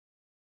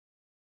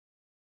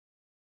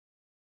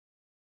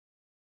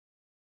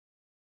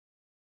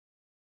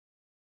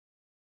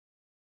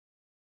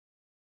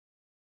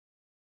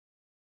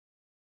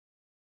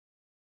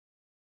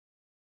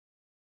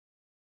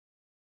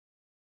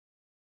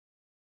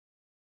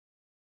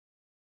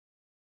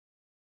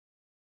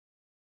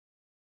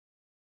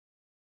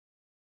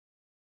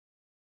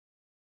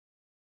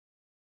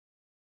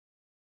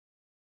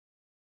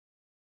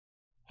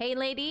Hey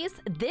ladies,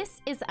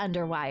 this is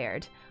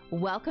Underwired.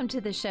 Welcome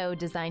to the show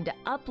designed to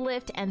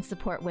uplift and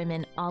support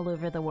women all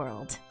over the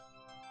world.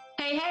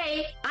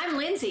 Hey, I'm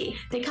Lindsay.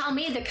 They call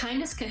me the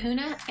kindest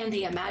kahuna and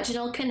the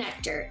imaginal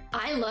connector.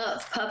 I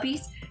love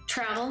puppies,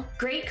 travel,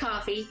 great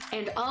coffee,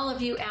 and all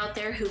of you out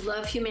there who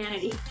love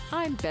humanity.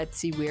 I'm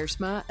Betsy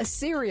Wiersma, a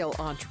serial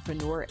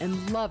entrepreneur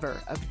and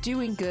lover of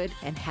doing good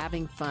and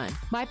having fun.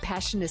 My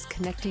passion is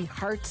connecting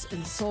hearts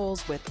and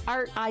souls with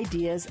art,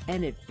 ideas,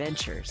 and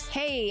adventures.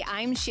 Hey,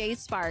 I'm Shā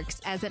Sparks.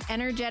 As an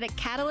energetic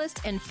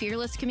catalyst and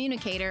fearless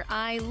communicator,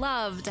 I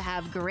love to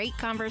have great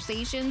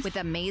conversations with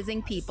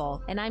amazing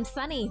people. And I'm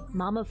Sunny,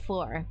 mom of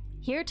four,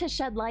 here to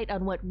shed light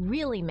on what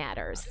really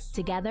matters.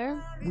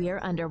 Together, we're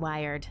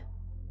Underwired.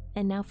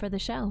 And now for the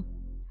show.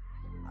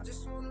 I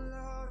just wanna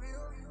love you.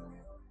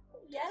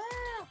 Yeah.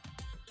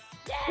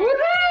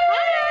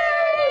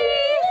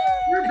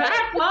 We're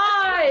back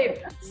live.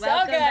 So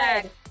Welcome good.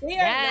 back. We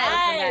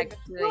are live.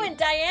 Ooh, and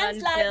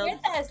Diane's live with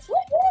us.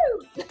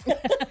 Woohoo!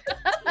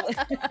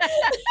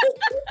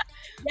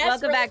 Yes,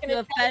 Welcome back to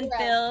a fun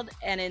fun-filled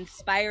and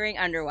inspiring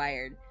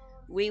Underwired.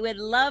 We would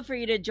love for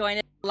you to join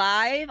us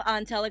live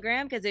on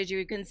Telegram because, as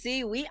you can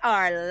see, we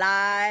are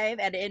live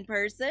and in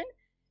person.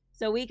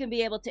 So we can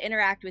be able to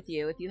interact with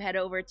you. If you head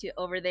over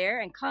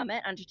there and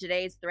comment under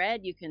today's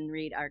thread, we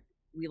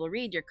will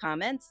read your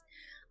comments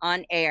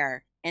on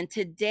air. And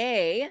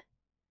today,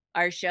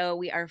 our show,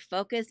 we are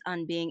focused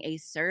on being a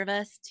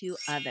service to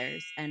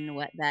others and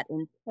what that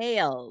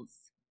entails.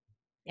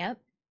 Yep.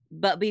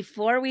 But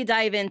before we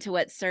dive into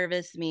what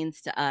service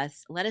means to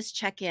us, let us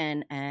check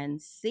in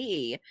and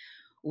see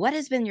what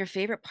has been your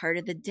favorite part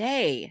of the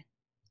day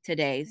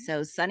today.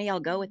 So Sunny, I'll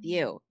go with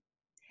you.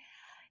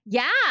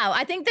 Yeah,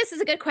 I think this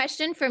is a good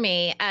question for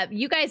me.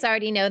 You guys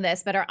already know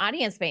this, but our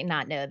audience may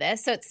not know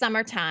this. So it's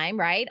summertime,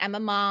 right? I'm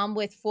a mom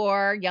with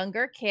 4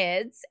 younger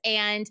kids,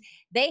 and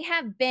they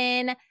have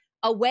been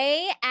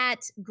away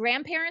at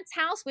grandparents'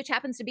 house, which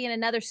happens to be in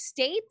another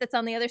state that's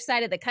on the other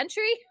side of the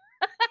country.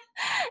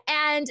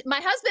 And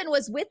my husband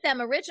was with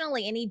them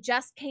originally, and he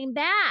just came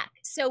back.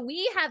 So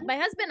my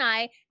husband and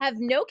I have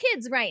no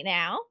kids right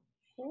now.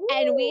 Ooh.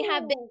 And we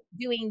have been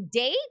doing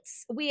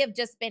dates. We have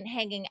just been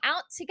hanging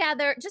out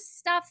together, just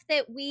stuff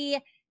that we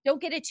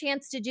don't get a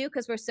chance to do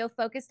because we're so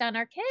focused on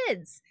our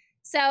kids.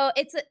 So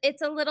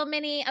it's a little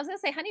mini, I was going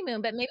to say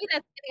honeymoon, but maybe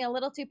that's getting a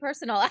little too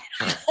personal. I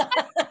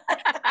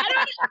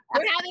don't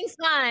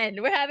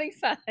know. We're having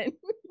fun.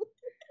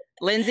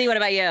 Lindsay, what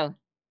about you?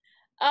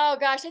 Oh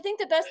gosh, I think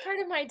the best part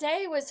of my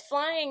day was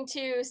flying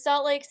to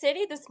Salt Lake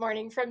City this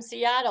morning from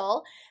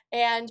Seattle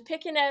and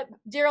picking up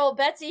dear old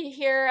Betsy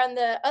here on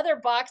the other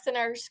box in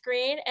our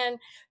screen and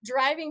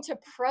driving to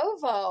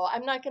Provo.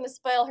 I'm not going to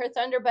spoil her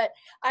thunder, but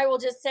I will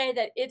just say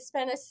that it's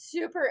been a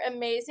super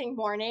amazing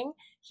morning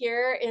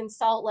here in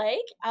Salt Lake.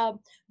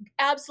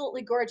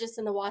 Absolutely gorgeous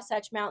in the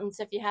Wasatch Mountains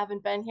if you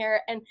haven't been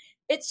here. And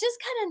it's just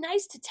kind of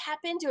nice to tap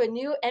into a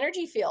new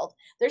energy field.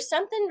 There's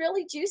something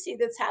really juicy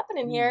that's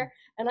happening here,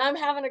 and I'm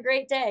having a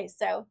great day.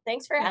 So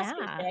thanks for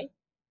asking today.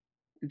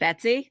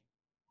 Betsy?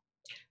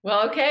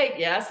 Well, okay.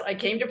 Yes, I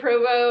came to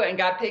Provo and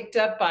got picked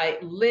up by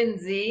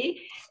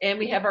Lindsay, and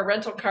we have our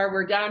rental car.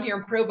 We're down here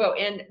in Provo,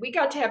 and we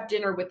got to have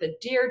dinner with a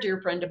dear, dear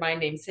friend of mine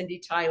named Cindy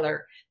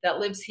Tyler that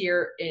lives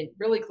here in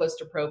really close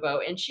to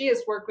Provo. And she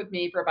has worked with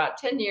me for about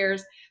 10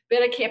 years,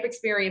 been a Camp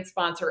Experience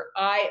sponsor.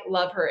 I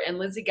love her. And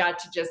Lindsay got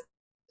to just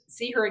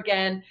see her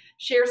again,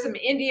 share some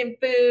Indian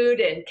food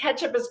and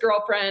catch up as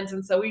girlfriends.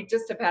 And so we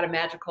just have had a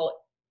magical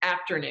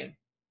afternoon.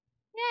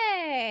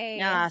 Yay.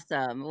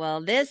 Awesome.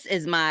 Well, this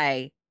is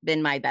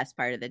been my best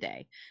part of the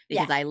day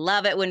because I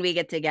love it when we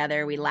get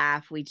together, we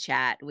laugh, we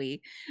chat,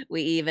 we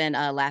even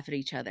laugh at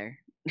each other.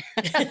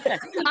 That's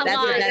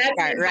the best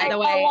part, right? By the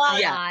way,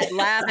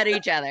 laugh at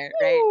each other,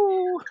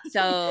 right?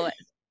 So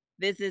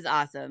this is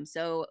awesome.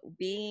 So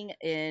being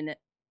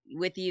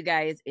with you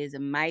guys is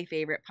my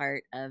favorite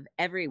part of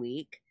every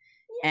week.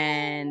 Yay.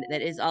 And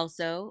that is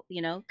also,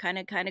 kind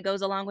of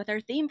goes along with our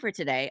theme for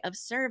today of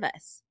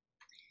service.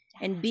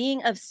 And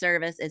being of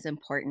service is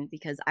important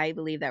because I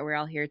believe that we're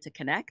all here to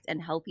connect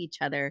and help each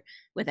other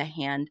with a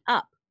hand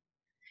up.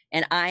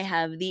 And I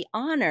have the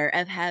honor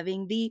of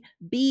having the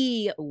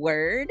B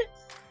word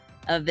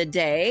of the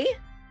day,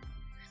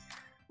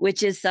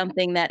 which is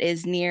something that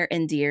is near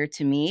and dear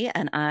to me.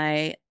 And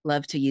I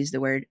love to use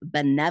the word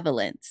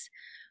benevolence,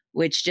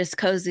 which just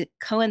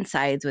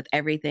coincides with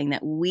everything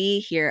that we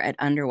here at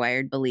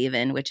Underwired believe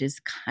in, which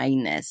is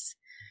kindness.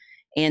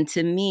 And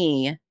to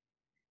me,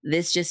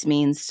 this just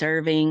means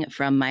serving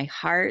from my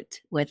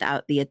heart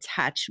without the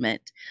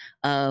attachment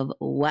of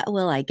what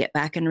will I get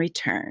back in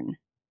return.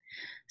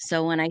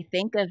 So when I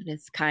think of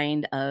this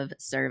kind of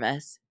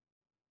service,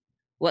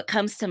 what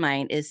comes to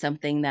mind is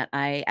something that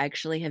I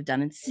actually have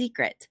done in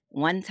secret.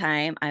 One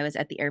time I was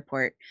at the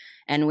airport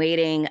and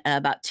waiting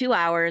about 2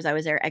 hours. I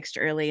was there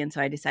extra early, and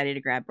so I decided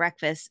to grab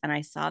breakfast, and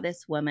I saw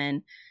this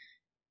woman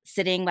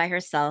sitting by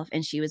herself,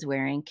 and she was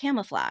wearing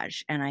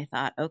camouflage. And I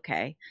thought,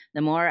 okay,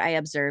 the more I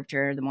observed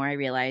her, the more I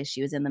realized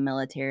she was in the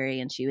military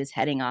and she was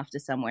heading off to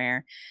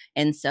somewhere.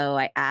 And so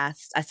I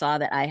saw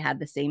that I had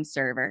the same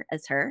server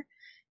as her,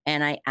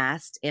 and I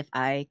asked if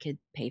I could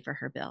pay for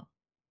her bill.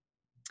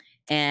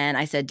 And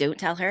I said, don't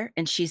tell her.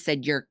 And she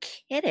said, you're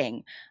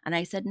kidding. And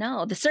I said,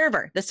 no, the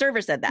server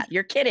said that.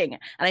 You're kidding.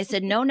 And I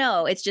said,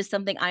 no, it's just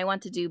something I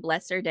want to do.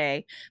 Bless her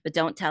day, but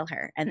don't tell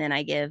her. And then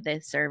I give the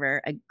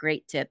server a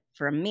great tip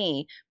from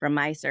me, from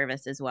my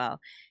service as well.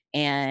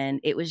 And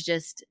it was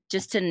just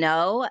to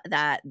know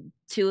that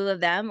two of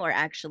them were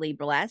actually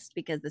blessed,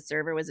 because the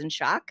server was in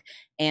shock,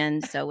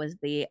 and so was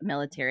the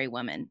military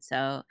woman.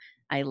 So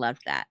I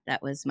loved that.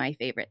 That was my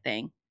favorite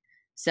thing.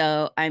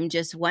 So I'm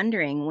just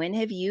wondering, when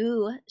have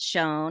you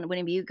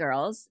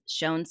girls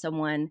shown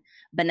someone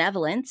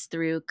benevolence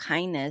through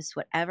kindness,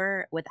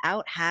 whatever,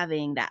 without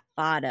having that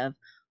thought of,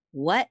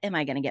 what am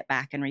I going to get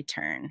back in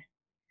return?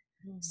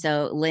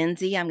 So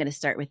Lindsay, I'm going to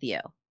start with you.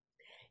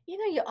 You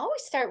know, you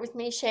always start with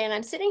me, Shā, and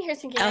I'm sitting here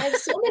thinking, I have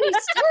so many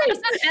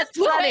stories. That's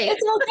funny.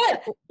 It's all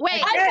good.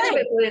 Wait, Again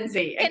with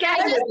Lindsay.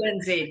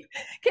 Lindsay.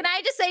 Can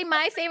I just say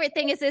my favorite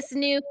thing is this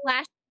new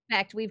flash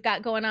effect we've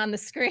got going on the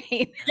screen?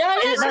 Yeah,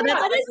 it's kind of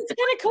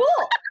cool.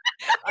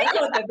 I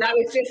thought that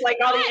was just like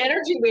all the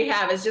energy we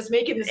have is just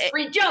making the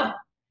screen jump.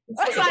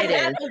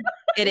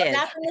 It is.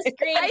 The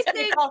screen. I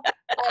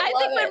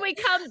think when we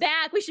come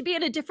back, we should be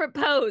in a different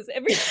pose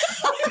every time.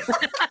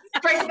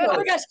 Oh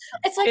my gosh.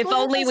 It's like, if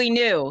only we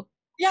knew.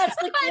 Yeah, it's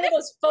like one of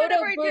those photo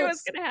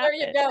booths. There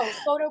you go,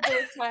 photo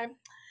booth time.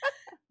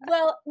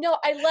 Well, no,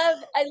 I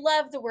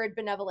love the word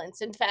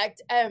benevolence. In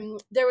fact,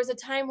 there was a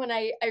time when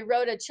I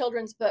wrote a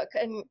children's book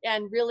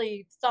and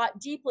really thought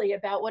deeply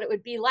about what it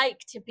would be like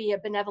to be a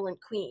benevolent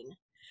queen,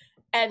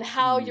 and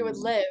how you would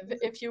live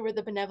if you were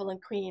the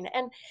benevolent queen.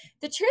 And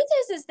the truth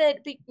is that,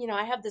 you know,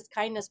 I have this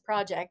kindness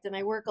project, and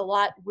I work a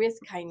lot with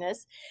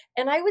kindness.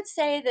 And I would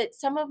say that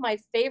some of my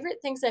favorite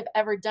things I've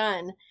ever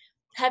done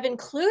have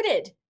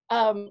included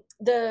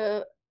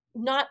the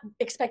not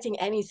expecting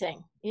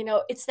anything. You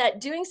know, it's that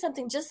doing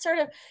something just sort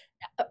of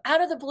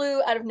out of the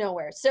blue, out of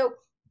nowhere. So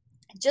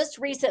just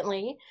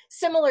recently,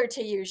 similar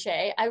to you,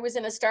 Shā, I was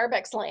in a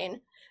Starbucks lane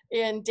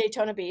in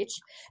Daytona Beach,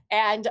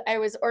 and I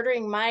was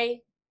ordering my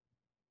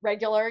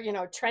regular, you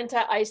know,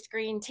 Trenta iced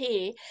green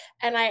tea.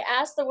 And I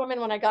asked the woman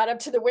when I got up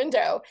to the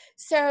window,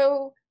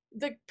 so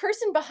the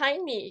person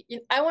behind me,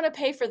 I want to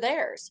pay for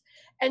theirs.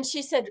 And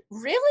she said,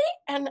 really?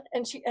 And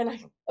I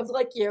was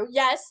like,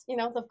 yes, you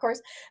know, of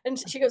course.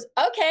 And she goes,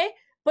 okay,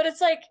 but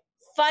it's like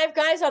 5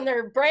 guys on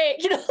their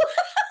break, you know.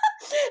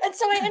 And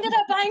so I ended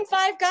up buying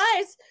 5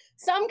 guys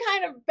some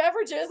kind of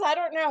beverages, I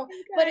don't know. Okay.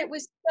 But it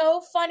was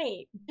so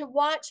funny to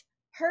watch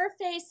her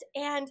face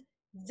and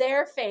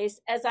their face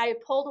as I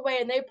pulled away,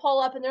 and they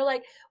pull up and they're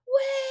like,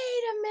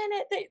 wait a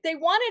minute. They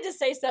wanted to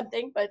say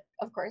something, but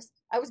of course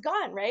I was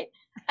gone, right?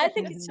 I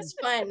think it's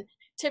just fun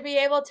to be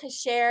able to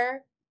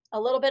share a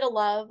little bit of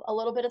love, a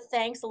little bit of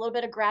thanks, a little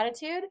bit of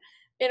gratitude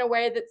in a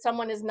way that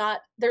someone is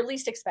not, they're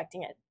least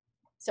expecting it.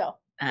 So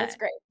that's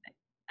great.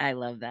 I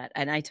love that.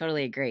 And I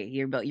totally agree.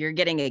 You're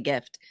getting a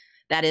gift.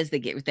 That is the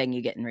thing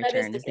you get in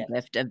return, is the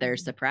gift of their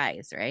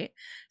surprise, right?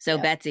 So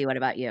Betsy, what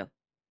about you?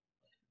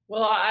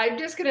 Well, I'm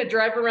just going to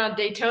drive around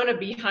Daytona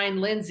behind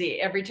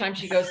Lindsay every time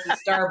she goes to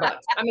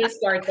Starbucks. I'm going to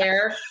start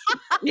there.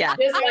 Yeah.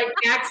 Just like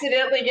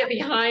accidentally get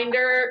behind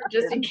her,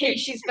 just in case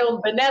she's feeling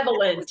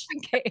benevolent.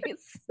 In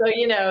case. So,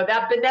 you know,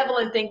 that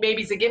benevolent thing,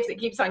 maybe, is a gift that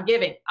keeps on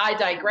giving. I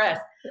digress.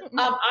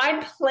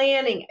 I'm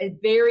planning a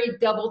very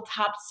double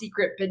top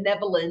secret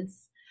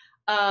benevolence.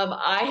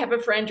 I have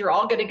a friend you're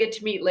all going to get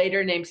to meet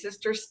later named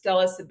Sister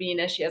Stella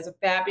Sabina. She has a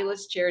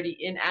fabulous charity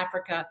in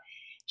Africa.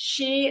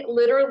 She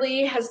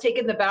literally has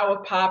taken the vow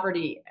of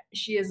poverty.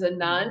 She is a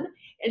nun,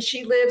 and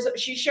she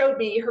showed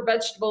me her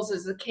vegetables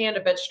as a can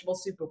of vegetable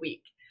soup a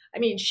week. I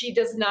mean, she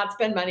does not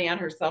spend money on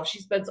herself.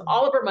 She spends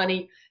all of her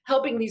money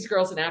helping these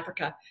girls in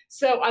Africa.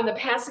 So on the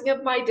passing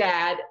of my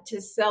dad, to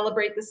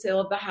celebrate the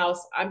sale of the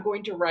house, I'm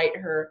going to write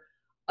her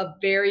a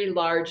very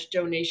large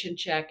donation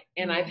check.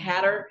 And I've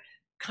had her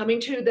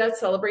coming to the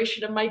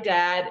celebration of my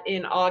dad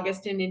in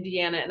August in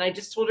Indiana. And I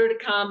just told her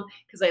to come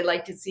because I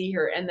like to see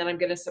her. And then I'm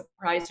going to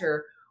surprise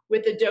her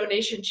with a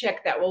donation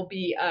check that will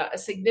be a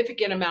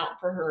significant amount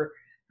for her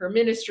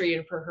ministry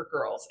and for her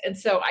girls. And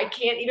so I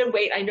can't even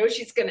wait. I know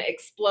she's going to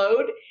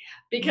explode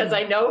because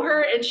I know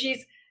her, and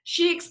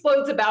she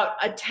explodes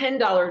about a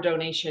 $10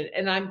 donation,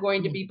 and I'm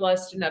going to be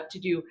blessed enough to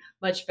do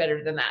much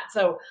better than that.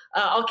 So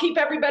I'll keep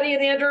everybody in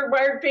the Andrew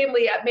Wired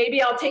family.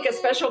 Maybe I'll take a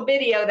special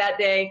video that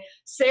day.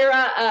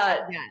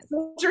 Sarah,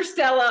 Sister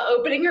Stella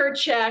opening her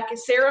check.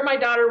 Sarah, my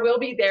daughter, will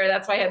be there.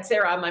 That's why I had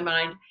Sarah on my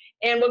mind.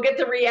 And we'll get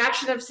the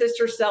reaction of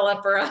Sister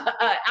Stella for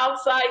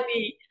outside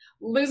the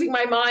Losing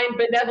My Mind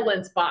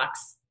benevolence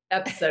box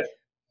episode.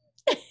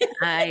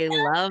 I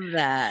love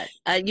that.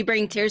 You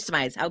bring tears to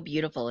my eyes. How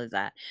beautiful is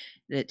that?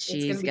 That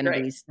she's going to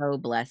be so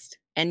blessed.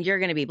 And you're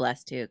going to be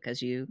blessed too,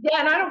 because you. Yeah,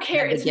 and I don't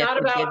care. It's not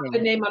about the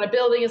name on a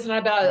building. It's not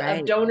about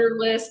a donor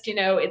list. You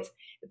know,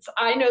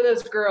 I know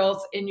those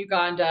girls in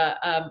Uganda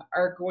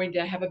are going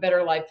to have a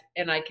better life,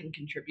 and I can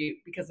contribute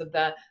because of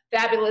the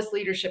fabulous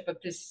leadership of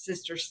this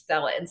sister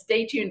Stella. And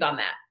stay tuned on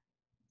that.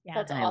 Yeah,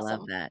 That's I awesome.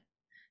 love that.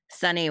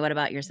 Sunny, what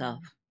about yourself?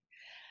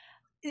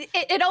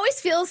 It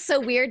always feels so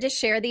weird to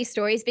share these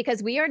stories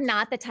because we are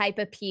not the type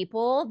of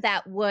people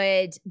that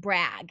would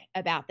brag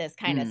about this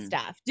kind of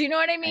stuff. Do you know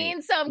what I mean?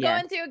 Right. So I'm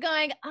Yes. going through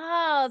going,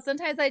 oh,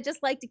 sometimes I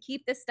just like to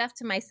keep this stuff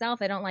to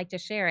myself. I don't like to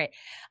share it.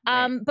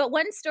 Right. But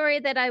one story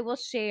that I will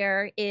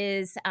share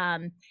is,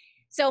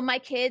 so my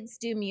kids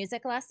do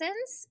music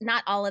lessons,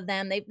 not all of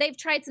them. They've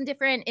tried some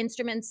different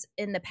instruments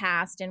in the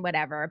past and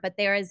whatever, but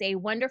there is a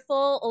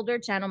wonderful older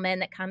gentleman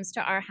that comes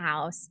to our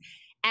house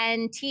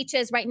and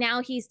teaches. Right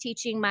now he's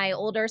teaching my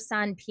older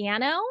son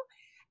piano,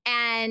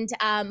 and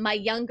my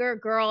younger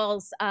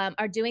girls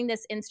are doing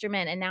this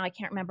instrument, and now I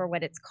can't remember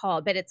what it's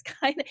called, but it's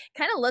kind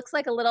of looks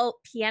like a little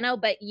piano,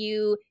 but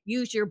you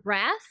use your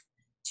breath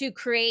to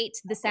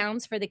create the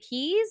sounds for the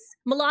keys.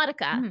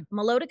 Melodica.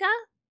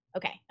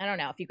 Okay, I don't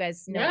know if you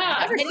guys know. Yeah,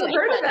 I've Anyway,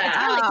 never heard of that.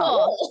 It's really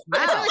cool.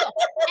 Wow. It's really cool.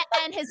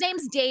 And his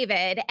name's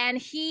David, and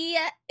he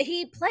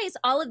plays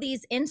all of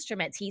these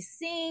instruments. He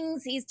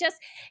sings. He's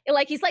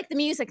like the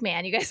Music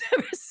Man. You guys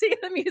ever see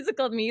the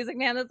musical The Music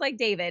Man? That's like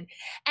David.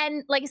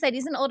 And like I said,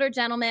 he's an older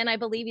gentleman. I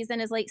believe he's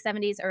in his late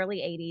 70s, early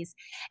 80s.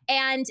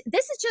 And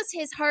this is just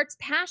his heart's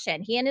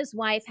passion. He and his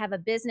wife have a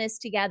business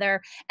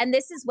together, and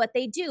this is what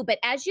they do. But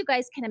as you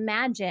guys can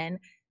imagine,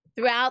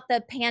 throughout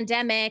the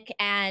pandemic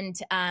and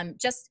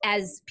just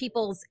as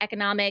people's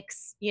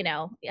economics,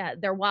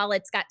 their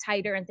wallets got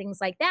tighter and things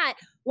like that,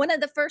 one of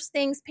the first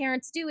things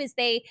parents do is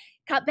they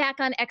cut back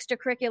on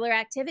extracurricular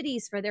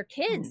activities for their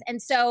kids.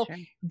 And so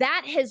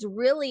that has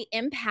really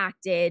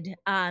impacted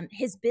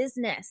his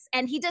business.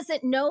 And he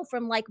doesn't know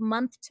from like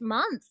month to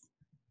month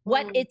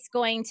what it's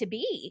going to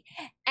be.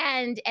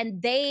 And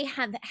they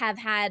have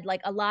had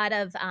like a lot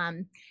of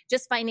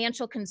just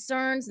financial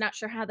concerns, not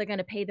sure how they're going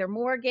to pay their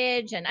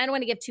mortgage. And I don't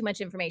want to give too much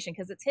information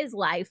because it's his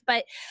life,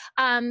 but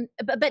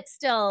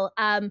still,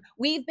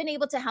 we've been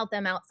able to help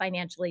them out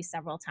financially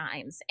several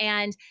times.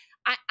 And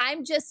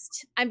I'm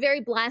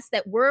very blessed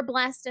that we're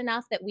blessed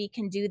enough that we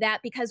can do that,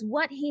 because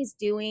what he's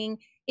doing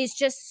is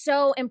just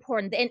so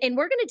important. And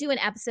we're going to do an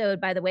episode,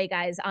 by the way,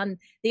 guys, on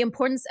the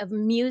importance of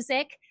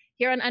music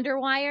here on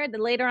Underwire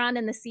later on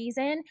in the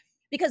season,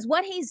 because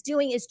what he's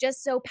doing is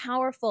just so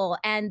powerful,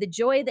 and the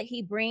joy that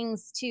he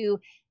brings to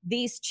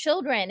these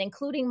children,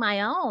 including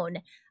my own,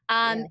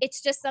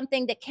 it's just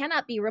something that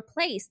cannot be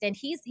replaced. And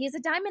he's a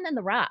diamond in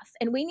the rough,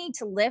 and we need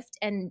to lift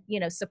and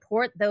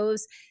support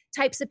those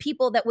types of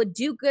people that would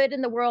do good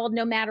in the world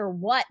no matter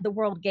what the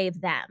world gave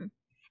them.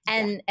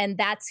 And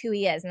that's who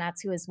he is, and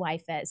that's who his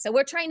wife is. So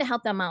we're trying to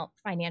help them out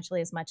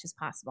financially as much as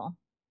possible.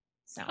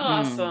 So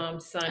Awesome,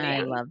 Sunny.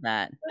 I love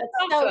that.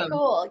 That's awesome. so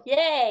cool.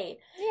 Yay.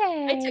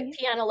 Yay. I took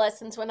piano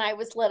lessons when I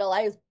was little.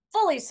 I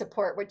fully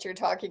support what you're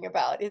talking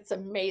about. It's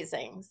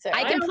amazing. So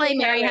I can don't play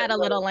think I Mary have Had a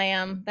Little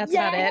Lamb. That's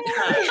about it.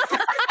 I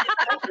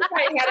think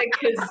I had a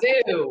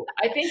kazoo.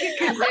 I think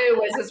a kazoo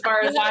was as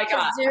far as I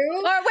got.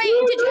 Or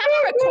wait, did you have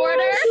a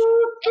recorder?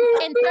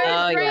 In third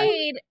Oh,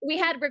 grade, we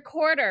had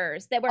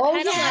recorders that were Oh,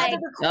 kind of yeah, like,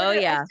 the recorder. Oh,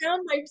 yeah. I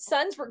found my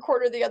son's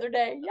recorder the other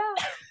day.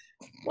 Yeah.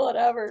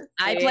 Whatever.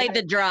 I played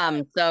the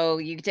drum, so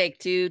you take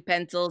two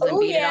pencils and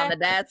beat it on the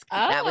desk.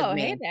 That was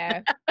me. Hey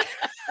there.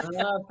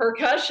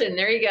 Percussion.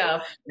 There you go.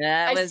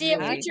 That I was see a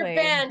me. future Exactly.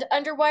 band,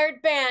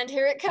 Underwired Band.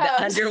 Here it The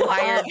comes.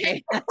 underwire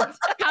band.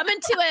 Coming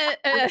to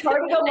a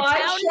Part of the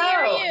live town show.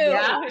 near you.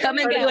 Yeah.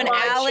 Coming Part of to the an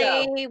live alley show.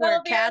 where That'll be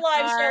our cats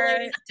live show, are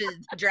ladies.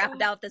 to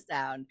drown out the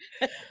sound.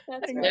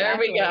 That's There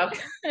we go.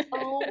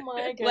 Oh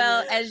my goodness.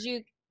 Well,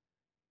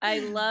 I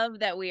love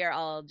that we are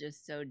all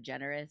just so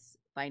generous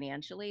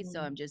financially. So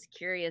I'm just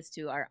curious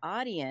to our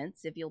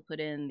audience, if you'll put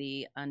in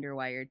the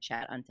Underwired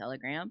chat on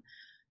Telegram,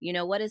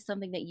 what is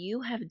something that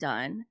you have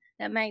done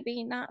that might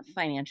be not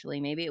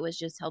financially? Maybe it was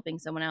just helping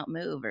someone out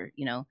move, or,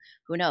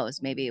 who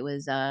knows? Maybe it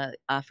was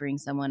offering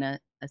someone a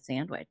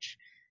sandwich,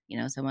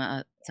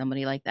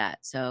 somebody like that.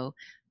 So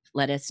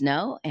let us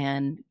know.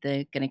 And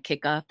they're going to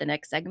kick off the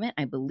next segment.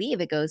 I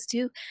believe it goes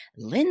to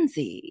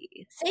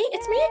Lindsay. See,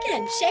 it's me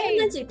again. Shā and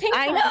Lindsay. Ping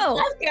I pong. know.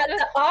 I've got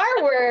the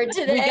R word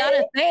today. We got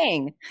a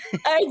thing.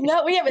 I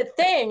know we have a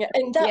thing.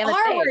 And the We have a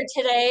R thing. word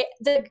today,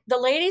 the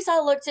ladies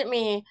all looked at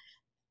me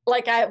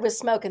like I was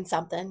smoking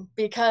something,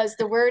 because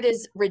the word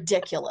is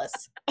ridiculous.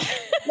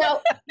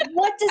 Now,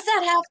 what does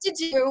that have to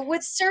do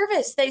with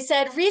service? They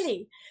said,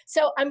 really?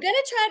 So I'm going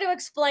to try to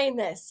explain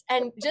this,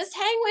 and just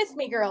hang with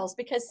me, girls,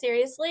 because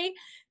seriously,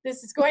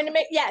 this is going to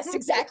make, yes,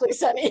 exactly,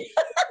 Sunny.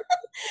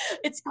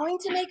 It's going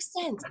to make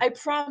sense. I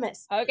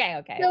promise.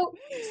 Okay. So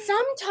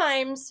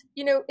sometimes,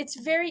 it's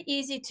very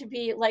easy to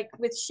be like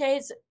with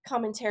Shā's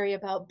commentary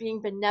about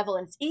being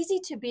benevolent. It's easy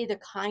to be the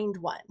kind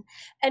one.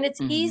 And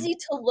it's easy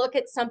to look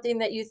at something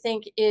that you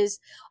think is,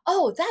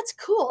 oh, that's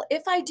cool.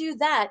 If I do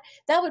that,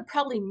 that would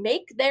probably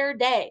make their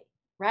day,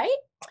 right?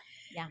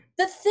 Yeah.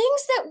 The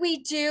things that we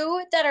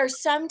do that are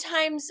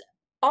sometimes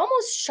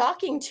almost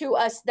shocking to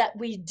us that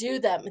we do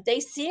them, they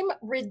seem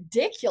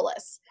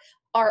ridiculous.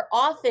 are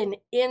often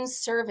in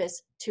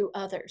service to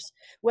others,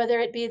 whether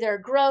it be their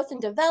growth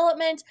and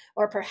development,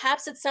 or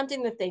perhaps it's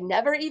something that they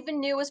never even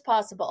knew was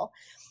possible,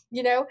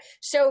 you know?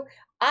 So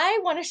I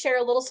want to share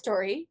a little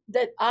story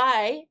that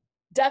I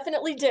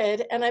definitely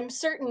did. And I'm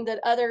certain that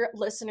other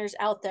listeners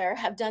out there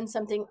have done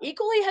something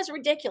equally as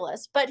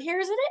ridiculous, but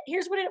here's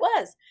what it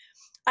was.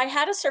 I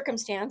had a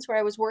circumstance where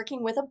I was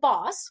working with a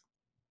boss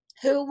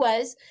who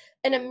was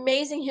an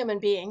amazing human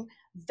being,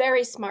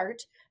 very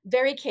smart,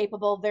 very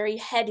capable, very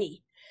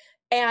heady.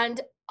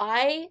 And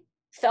I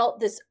felt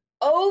this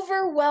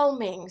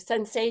overwhelming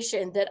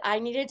sensation that I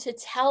needed to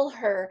tell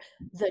her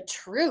the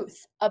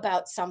truth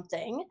about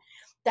something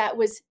that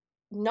was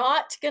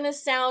not going to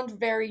sound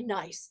very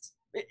nice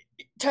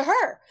to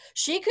her.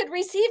 She could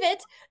receive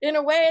it in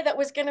a way that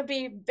was going to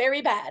be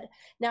very bad.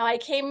 Now, I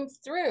came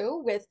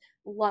through with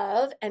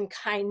love and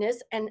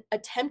kindness and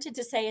attempted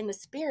to say, in the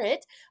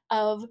spirit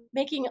of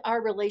making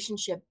our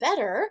relationship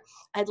better,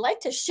 I'd like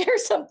to share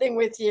something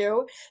with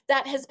you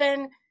that has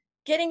been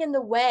getting in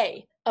the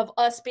way of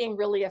us being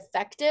really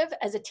effective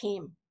as a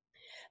team.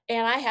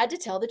 And I had to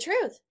tell the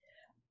truth.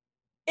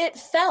 It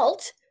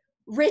felt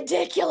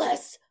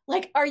ridiculous.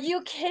 Like, are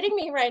you kidding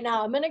me right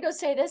now? I'm going to go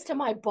say this to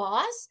my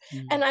boss,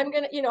 and I'm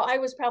going to, I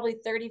was probably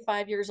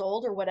 35 years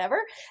old or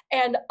whatever.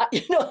 And,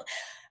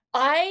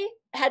 I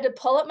had to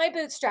pull up my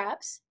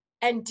bootstraps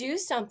and do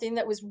something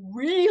that was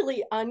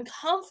really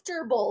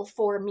uncomfortable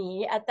for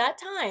me at that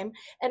time.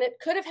 And it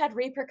could have had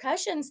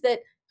repercussions that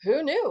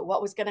who knew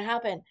what was going to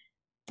happen.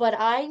 But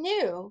I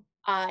knew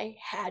I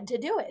had to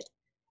do it.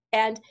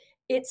 And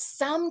it's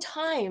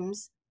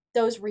sometimes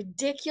those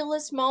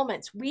ridiculous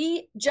moments,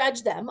 we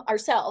judge them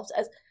ourselves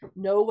as,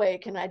 no way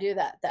can I do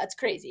that. That's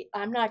crazy.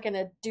 I'm not going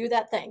to do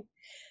that thing.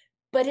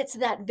 But it's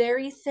that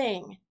very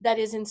thing that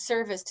is in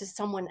service to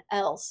someone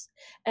else.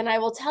 And I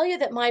will tell you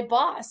that my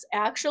boss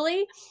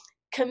actually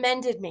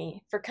commended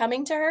me for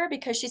coming to her,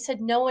 because she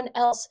said, no one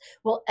else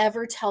will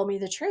ever tell me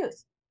the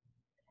truth.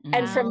 Wow.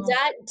 And from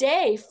that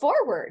day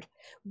forward,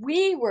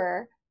 we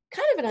were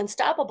kind of an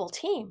unstoppable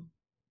team.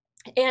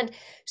 And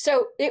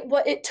so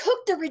it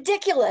took the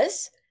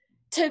ridiculous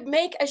to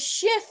make a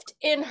shift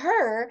in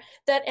her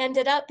that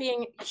ended up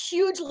being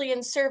hugely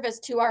in service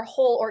to our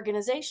whole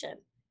organization.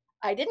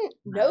 I didn't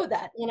know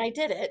that when I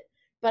did it,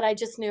 but I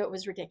just knew it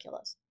was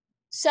ridiculous.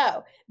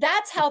 So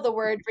that's how the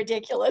word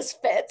ridiculous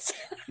fits.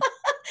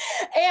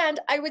 And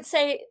I would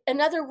say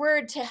another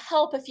word to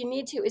help if you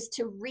need to is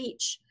to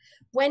reach.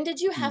 When did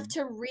you have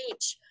to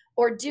reach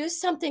or do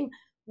something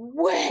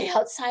way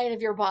outside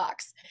of your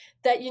box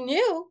that you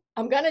knew,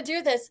 I'm going to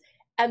do this,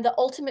 and the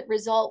ultimate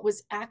result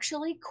was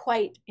actually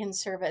quite in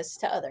service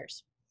to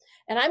others?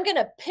 And I'm going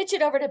to pitch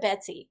it over to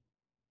Betsy.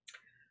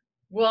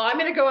 Well, I'm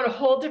going to go in a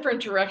whole different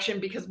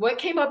direction, because what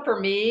came up for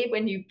me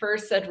when you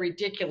first said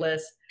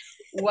ridiculous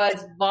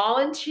was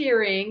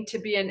volunteering to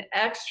be an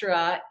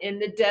extra in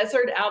the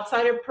desert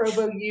outside of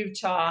Provo,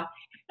 Utah,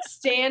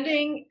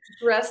 standing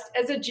dressed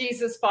as a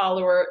Jesus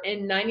follower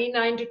in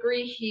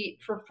 99-degree heat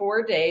for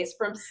 4 days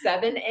from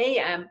 7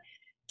 a.m.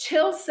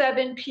 till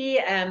 7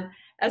 p.m.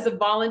 as a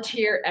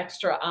volunteer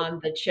extra on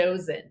The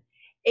Chosen.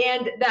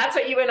 And that's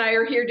what you and I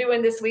are here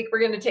doing this week. We're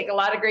going to take a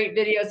lot of great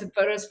videos and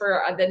photos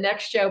for the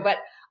next show, but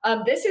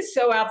this is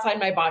so outside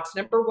my box.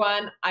 Number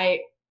one, I'm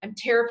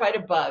terrified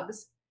of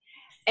bugs,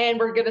 and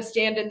we're going to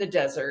stand in the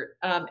desert.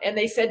 And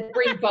they said,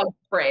 bring bug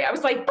spray. I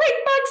was like, bring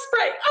bug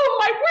spray. Oh,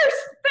 my worst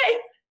thing.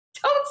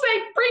 Don't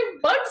say bring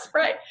bug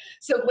spray.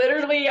 So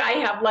literally I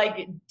have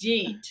like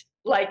DEET,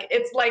 like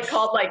it's like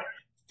called like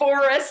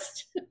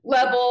forest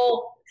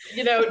level,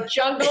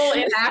 jungle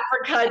in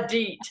Africa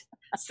DEET.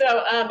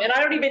 So, and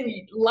I don't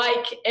even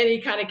like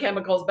any kind of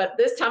chemicals, but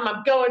this time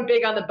I'm going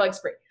big on the bug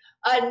spray.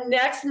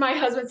 Next, my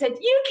husband said,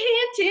 you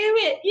can't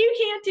do it. You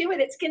can't do it.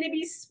 It's going to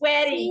be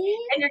sweaty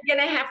and you're going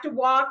to have to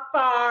walk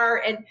far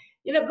and,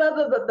 blah,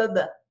 blah, blah, blah,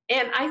 blah.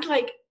 And I'm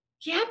like,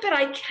 yeah, but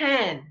I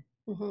can.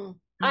 Mm-hmm.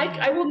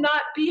 I will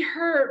not be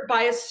hurt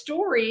by a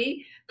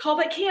story called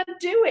I can't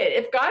do it.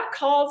 If God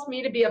calls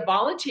me to be a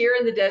volunteer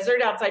in the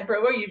desert outside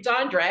Provo,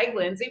 Utah, and drag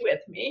Lindsay with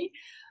me,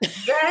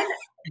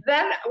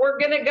 then we're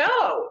going to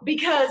go.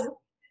 Because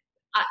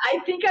I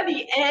think at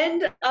the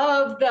end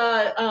of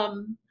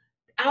the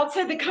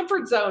outside the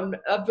comfort zone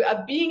of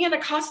being in a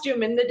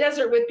costume in the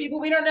desert with people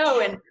we don't know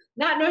and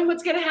not knowing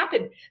what's going to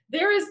happen,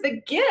 there is the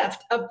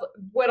gift of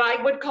what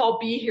I would call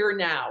be here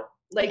now,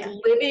 like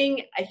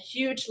living a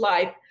huge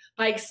life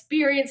by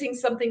experiencing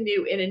something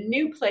new in a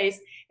new place.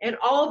 And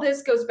all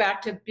this goes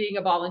back to being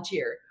a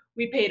volunteer.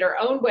 We paid our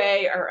own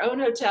way, our own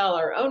hotel,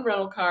 our own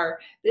rental car.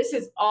 This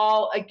is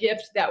all a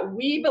gift that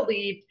we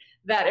believed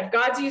that if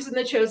God's using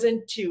The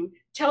Chosen to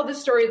tell the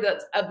story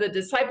of the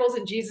disciples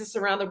and Jesus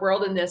around the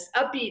world in this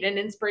upbeat and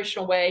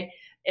inspirational way,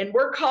 and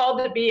we're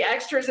called to be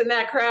extras in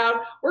that crowd,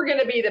 we're going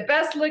to be the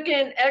best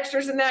looking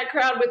extras in that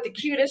crowd with the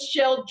cutest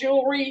shell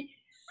jewelry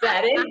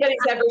that anybody's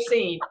ever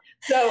seen.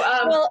 So,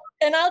 well,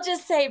 and I'll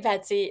just say,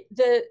 Betsy,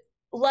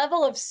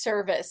 level of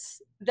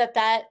service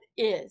that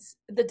is,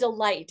 the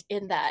delight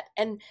in that,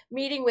 and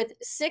meeting with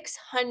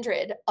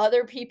 600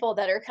 other people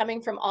that are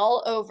coming from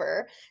all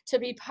over to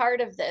be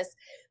part of this.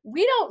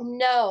 We don't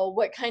know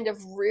what kind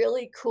of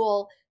really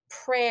cool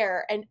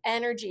prayer and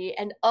energy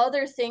and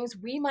other things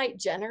we might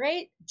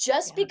generate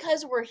just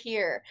because we're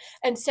here.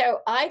 And so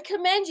I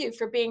commend you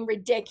for being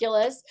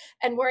ridiculous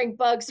and wearing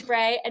bug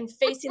spray and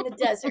facing the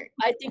desert.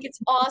 I think it's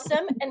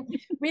awesome. And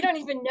we don't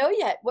even know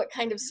yet what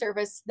kind of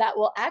service that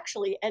will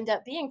actually end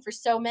up being for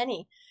so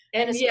many.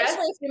 And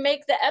especially if you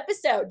make the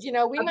episode,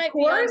 we might be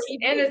on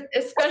TV. And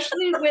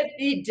especially with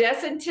the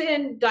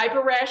Desitin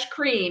diaper rash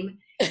cream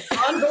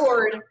on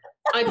board,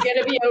 I'm going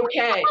to be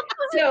okay.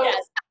 So,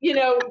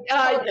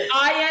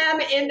 I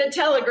am in the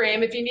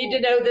Telegram. If you need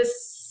to know the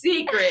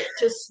secret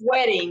to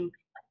sweating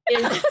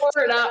in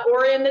Florida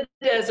or in the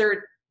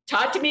desert,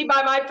 taught to me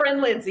by my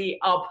friend Lindsay,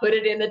 I'll put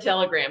it in the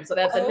Telegram. So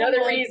that's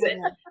another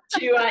reason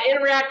to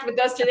interact with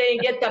us today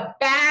and get the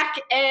back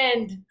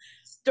end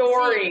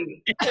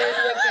story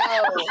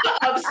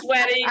of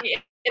sweating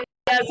in the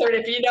desert,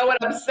 if you know what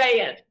I'm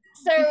saying.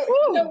 So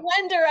no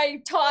wonder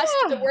I tossed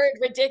the word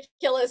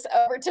ridiculous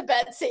over to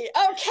Betsy.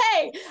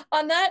 Okay,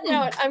 on that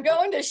note, I'm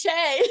going to Shā.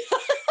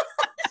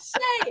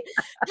 Shā,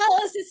 tell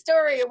us a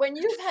story when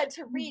you've had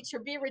to reach or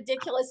be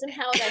ridiculous and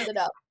how it ended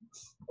up.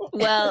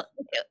 Well,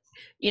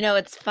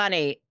 it's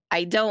funny.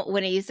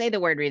 When you say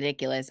the word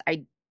ridiculous,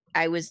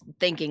 I was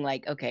thinking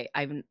like, okay,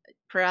 I've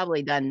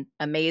probably done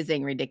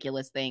amazing,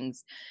 ridiculous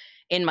things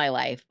in my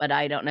life, but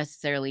I don't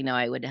necessarily know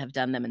I would have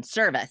done them in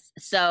service.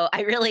 So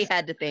I really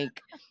had to think,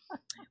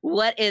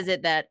 what is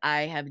it that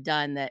I have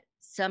done that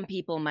some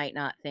people might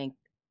not think,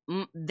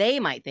 they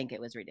might think it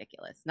was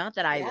ridiculous. Not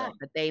that I would,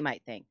 but they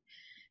might think.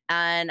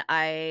 And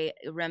I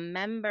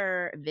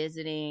remember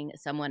visiting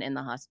someone in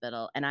the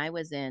hospital, and I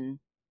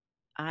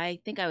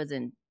think I was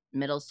in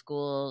middle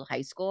school,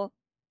 high school.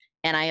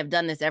 And I have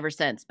done this ever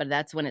since, but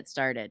that's when it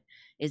started,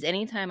 is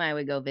anytime I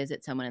would go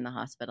visit someone in the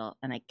hospital,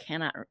 and I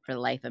cannot for the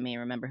life of me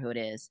remember who it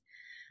is,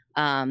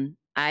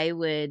 I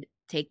would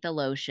take the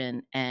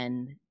lotion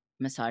and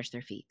massage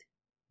their feet.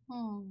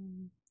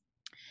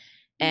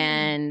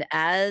 And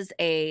as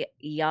a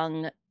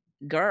young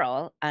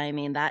girl,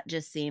 that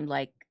just seemed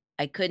like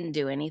I couldn't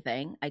do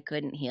anything. I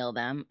couldn't heal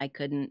them. I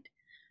couldn't,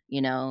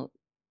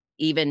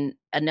 even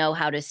know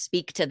how to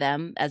speak to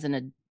them as I'm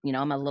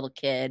a little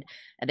kid.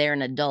 They're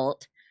an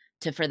adult.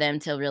 For them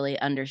to really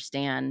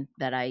understand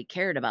that I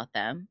cared about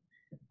them.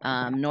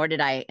 Nor did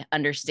I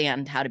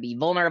understand how to be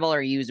vulnerable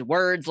or use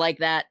words like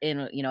that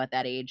at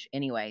that age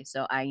anyway.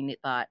 So I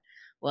thought,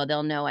 well,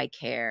 they'll know I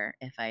care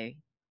if I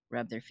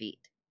rub their feet.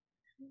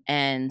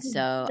 And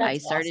so I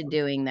started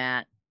doing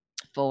that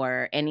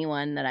for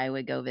anyone that I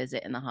would go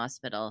visit in the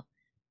hospital.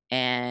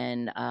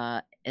 And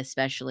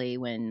especially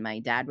when my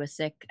dad was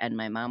sick and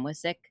my mom was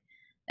sick,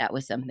 that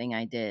was something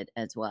I did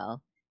as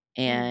well.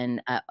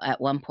 And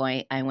at one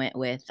point I went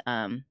with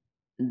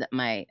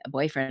my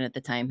boyfriend at the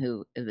time,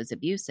 who was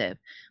abusive,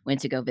 went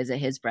to go visit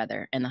his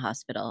brother in the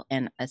hospital.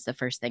 And that's the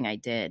first thing I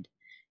did.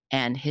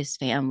 And his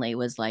family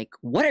was like,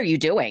 "What are you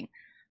doing?"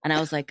 And I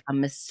was like, "I'm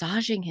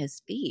massaging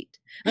his feet."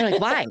 And they're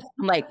like, "Why?"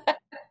 I'm like,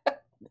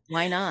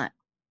 "Why not?"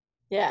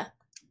 Yeah.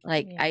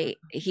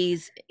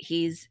 He's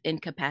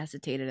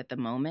incapacitated at the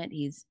moment.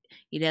 He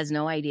has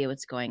no idea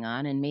what's going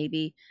on. And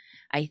maybe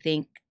I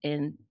think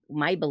in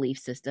my belief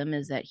system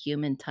is that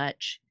human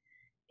touch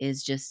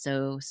is just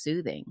so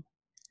soothing.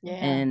 Yeah.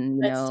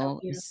 And that's so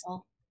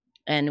beautiful.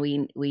 And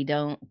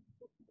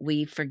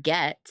we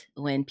forget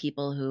when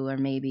people who are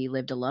maybe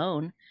lived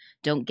alone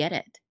don't get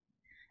it.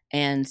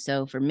 And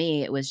so for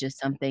me, it was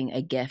just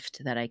a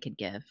gift that I could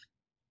give.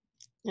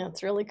 Yeah,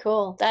 it's really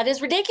cool. That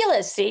is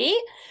ridiculous. See?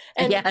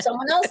 And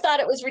someone else thought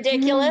it was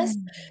ridiculous,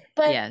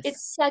 but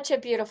it's such a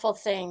beautiful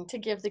thing to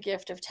give the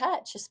gift of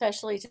touch,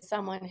 especially to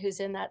someone who's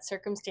in that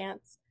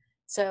circumstance.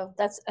 So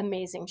that's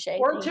amazing, Shā.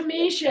 Or to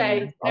me,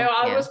 Shā.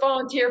 I was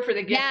volunteer for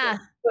the gift of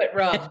foot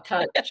rub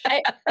touch.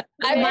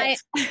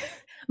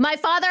 My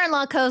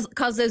father-in-law calls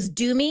those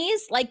doomies,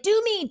 like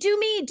do me.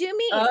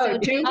 Oh,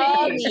 do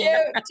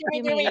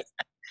me.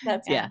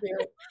 That's cute.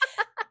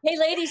 Hey,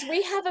 ladies,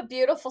 we have a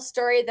beautiful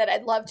story that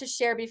I'd love to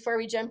share before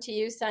we jump to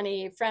you,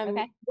 Sunny, from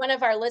one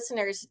of our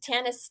listeners,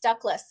 Tanis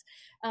Stuckless.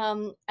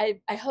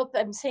 I hope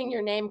I'm saying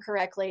your name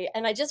correctly.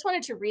 And I just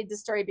wanted to read the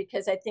story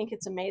because I think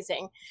it's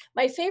amazing.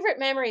 My favorite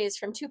memory is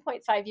from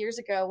 2.5 years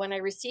ago when I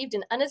received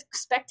an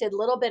unexpected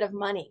little bit of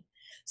money.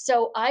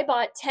 So I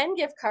bought 10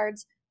 gift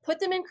cards,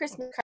 put them in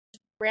Christmas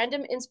cards,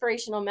 random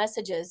inspirational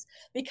messages,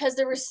 because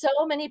there were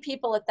so many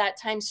people at that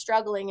time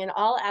struggling in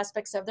all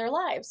aspects of their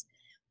lives.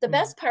 The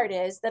best part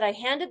is that I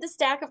handed the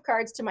stack of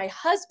cards to my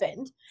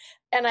husband,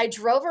 and I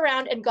drove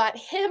around and got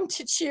him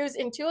to choose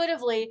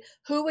intuitively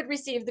who would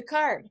receive the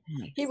card.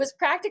 Nice. He was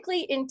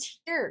practically in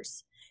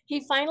tears. He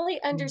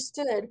finally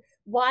understood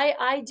why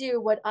I do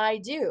what I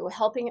do,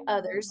 helping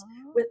others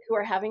who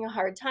are having a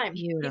hard time.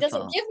 Beautiful. He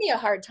doesn't give me a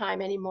hard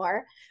time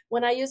anymore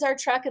when I use our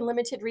truck and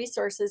limited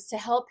resources to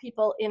help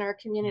people in our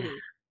community.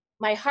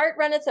 My heart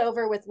runneth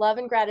over with love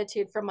and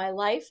gratitude for my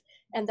life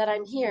and that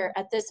I'm here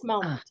at this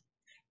moment.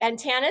 And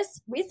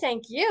Tanis, we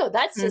thank you.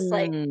 That's just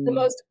like the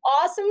most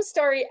awesome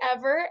story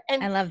ever.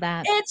 And I love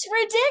that. It's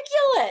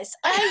ridiculous.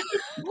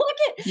 Look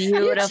at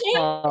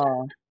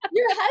Beautiful.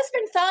 your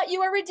husband thought you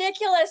were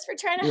ridiculous for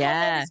trying to help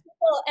all these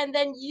people. And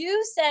then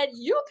you said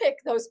you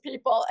pick those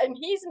people, and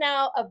he's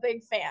now a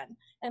big fan.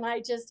 And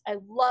I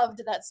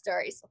loved that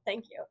story. So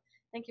thank you.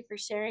 Thank you for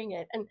sharing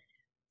it. And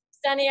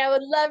Sunny, I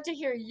would love to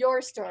hear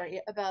your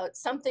story about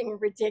something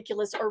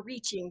ridiculous or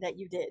reaching that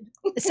you did.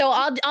 So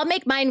I'll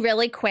make mine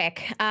really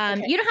quick.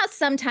 Okay. You know how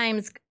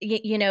sometimes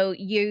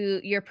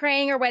you're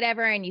praying or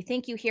whatever, and you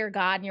think you hear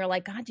God, and you're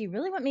like, God, do you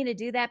really want me to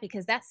do that?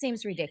 Because that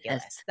seems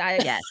ridiculous.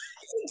 Yes.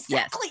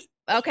 Exactly.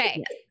 Yes. Okay.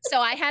 Yes. So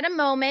I had a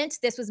moment.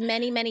 This was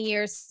many, many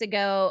years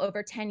ago,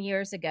 over 10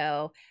 years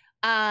ago,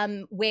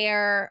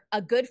 where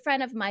a good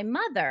friend of my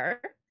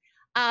mother,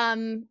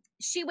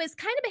 she was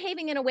kind of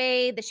behaving in a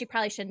way that she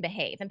probably shouldn't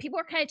behave. And people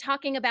were kind of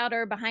talking about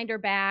her behind her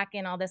back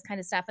and all this kind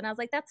of stuff. And I was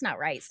like, that's not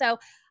right. So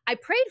I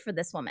prayed for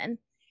this woman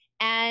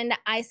and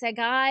I said,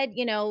 God,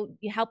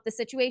 you help the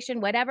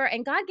situation, whatever.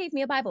 And God gave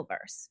me a Bible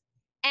verse.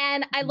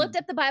 And I looked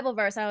up the Bible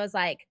verse. I was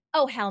like,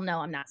 oh, hell no,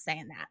 I'm not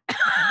saying that.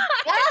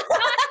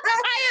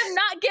 I am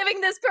not giving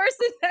this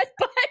person that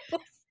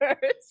Bible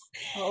verse.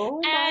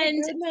 Oh my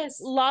goodness.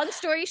 Long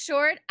story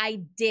short,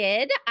 I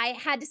did. I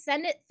had to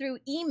send it through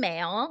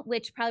email,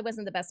 which probably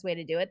wasn't the best way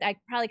to do it. I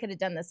probably could have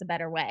done this a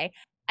better way.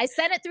 I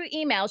sent it through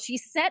email. She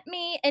sent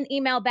me an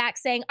email back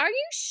saying, are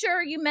you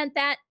sure you meant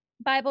that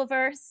Bible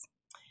verse?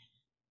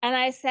 And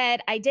I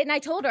said, I did. And I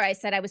told her, I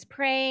said, I was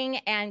praying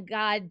and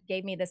God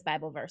gave me this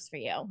Bible verse for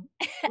you.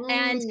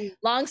 And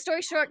long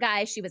story short,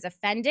 guys, she was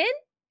offended.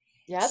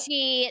 Yep.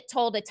 She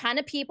told a ton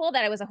of people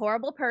that I was a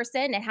horrible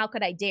person and how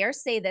could I dare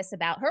say this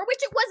about her, which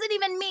it wasn't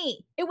even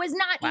me. It was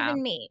not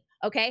even me.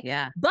 Okay.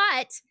 Yeah.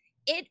 But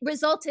it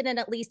resulted in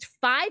at least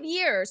 5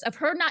 years of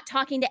her not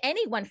talking to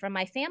anyone from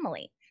my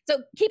family. So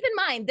keep in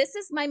mind, this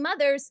is my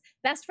mother's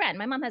best friend.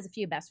 My mom has a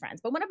few best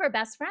friends, but one of her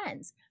best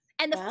friends.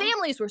 And the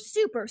families were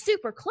super,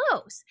 super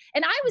close.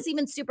 And I was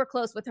even super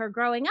close with her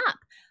growing up.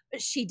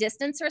 But she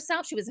distanced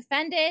herself. She was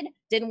offended,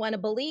 didn't want to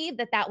believe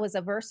that that was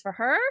a verse for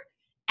her.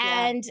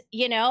 And,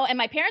 and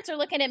my parents are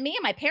looking at me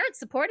and my parents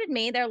supported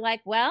me. They're like,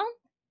 well,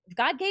 if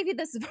God gave you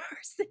this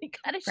verse, then you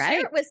got to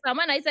share it with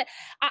someone. I said,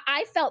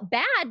 I felt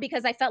bad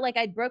because I felt like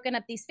I'd broken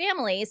up these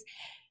families.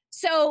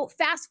 So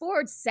fast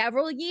forward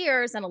several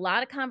years and a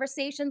lot of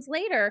conversations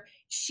later,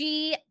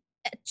 she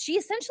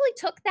essentially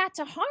took that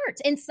to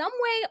heart in some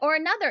way or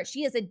another.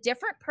 She is a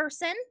different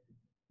person.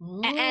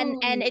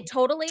 And it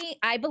totally,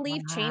 I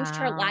believe, changed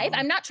her life.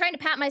 I'm not trying to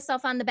pat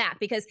myself on the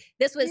back because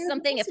this was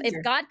something,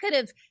 if God could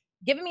have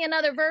given me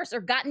another verse or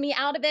gotten me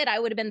out of it, I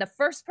would have been the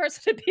first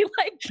person to be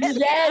like, get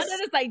me out of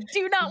this. I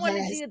do not want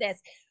to do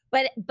this.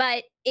 But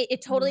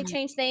it totally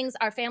changed things.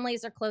 Our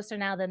families are closer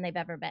now than they've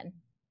ever been.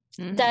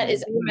 That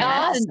is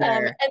awesome.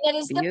 And that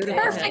is the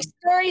perfect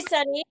story,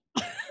 Sunny.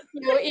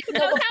 Even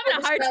though I was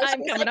having a hard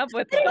time coming up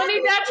with it.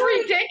 Sunny, that's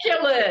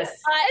ridiculous.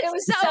 It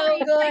was so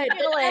good.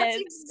 That's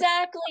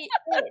exactly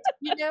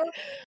it.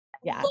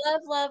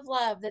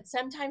 Love that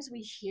sometimes we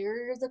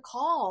hear the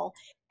call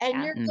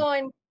and you're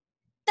going,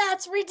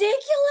 that's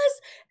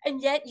ridiculous.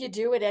 And yet you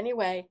do it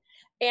anyway.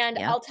 And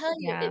I'll tell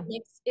you,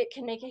 it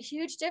can make a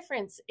huge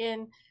difference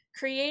in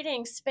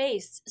creating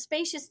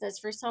spaciousness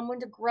for someone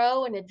to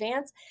grow and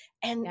advance.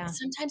 And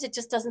sometimes it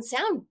just doesn't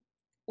sound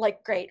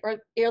like great,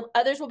 or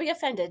others will be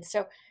offended.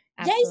 So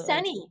yay,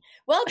 Sunny.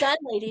 Well done,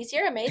 ladies.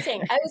 You're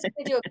amazing. I was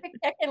going to do a quick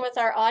check-in with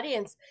our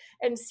audience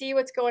and see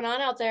what's going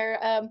on out there.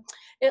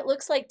 It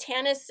looks like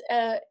Tanis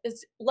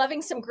is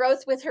loving some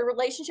growth with her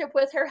relationship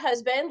with her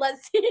husband.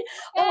 Let's see.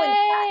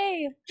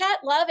 Oh, and Kat,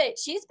 love it.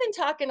 She's been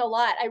talking a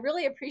lot. I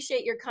really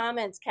appreciate your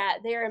comments,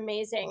 Kat. They're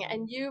amazing.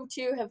 And you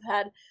too have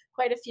had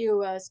quite a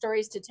few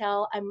stories to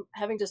tell. I'm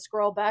having to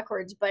scroll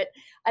backwards, but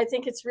I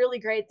think it's really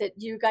great that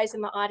you guys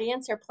in the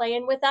audience are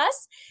playing with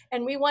us,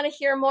 and we want to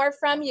hear more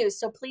from you.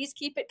 So please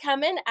keep it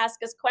coming.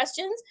 Ask us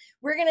questions.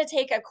 We're going to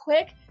take a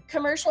quick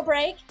commercial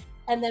break,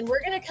 and then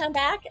we're going to come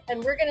back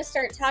and we're going to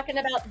start talking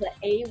about the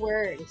A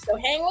word. So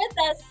hang with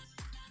us.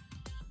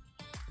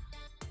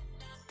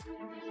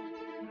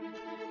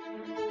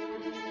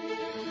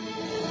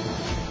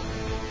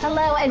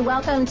 Hello and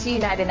welcome to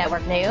United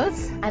Network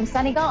News. I'm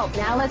Sunny Galt.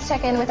 Now let's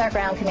check in with our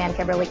ground command,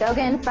 Kimberly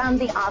Gogan, from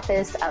the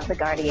Office of the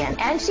Guardian.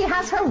 And she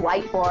has her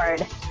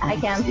whiteboard. Hi,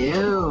 Kim. I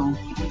do.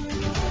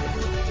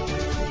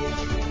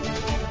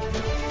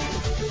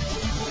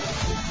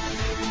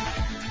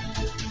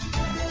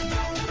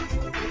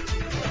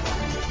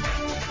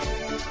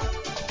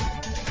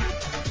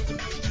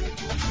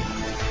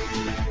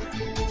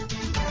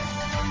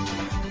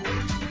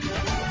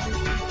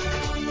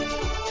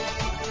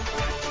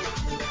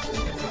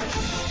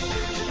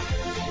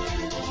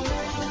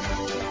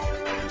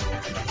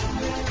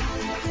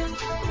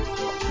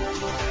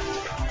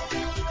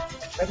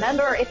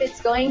 Remember, if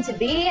it's going to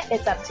be,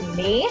 it's up to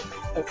me.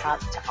 It's up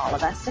to all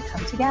of us to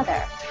come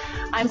together.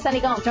 I'm Sunny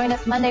Galt. Join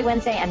us Monday,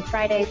 Wednesday, and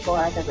Friday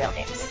for the real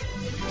news.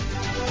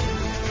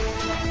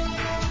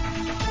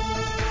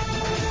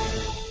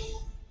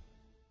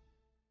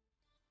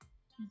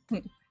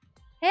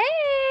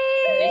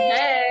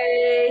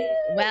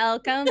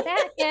 Welcome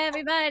back,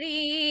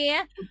 everybody.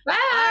 Bye.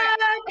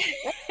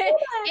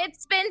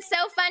 It's been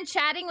so fun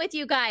chatting with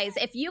you guys.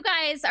 If you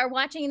guys are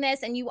watching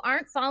this and you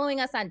aren't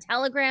following us on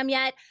Telegram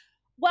yet,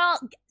 well,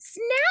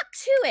 snap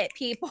to it,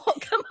 people.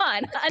 Come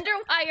on.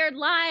 Underwired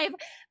Live.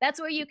 That's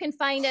where you can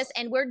find us.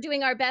 And we're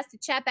doing our best to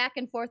chat back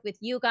and forth with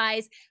you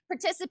guys.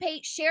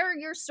 Participate, share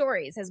your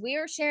stories. As we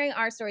are sharing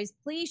our stories,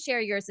 please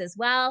share yours as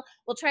well.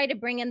 We'll try to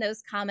bring in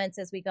those comments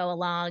as we go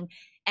along.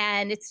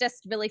 And it's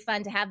just really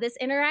fun to have this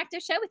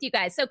interactive show with you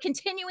guys. So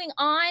continuing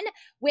on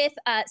with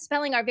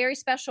spelling our very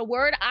special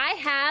word, I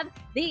have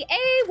the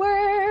A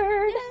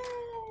word.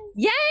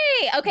 Yay!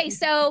 Okay,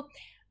 so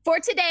for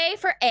today,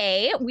 for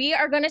A, we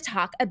are going to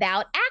talk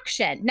about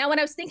action. Now, when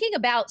I was thinking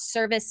about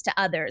service to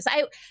others,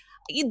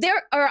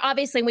 there are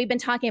obviously, and we've been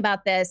talking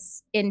about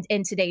this in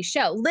today's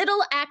show,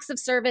 little acts of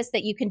service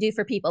that you can do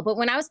for people. But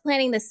when I was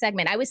planning this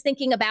segment, I was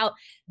thinking about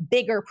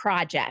bigger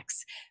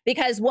projects,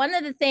 because one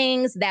of the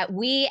things that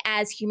we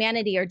as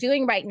humanity are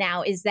doing right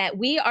now is that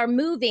we are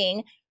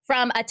moving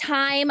from a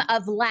time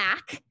of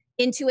lack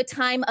into a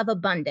time of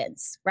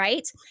abundance,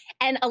 right?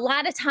 And a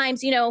lot of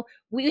times, you know,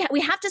 we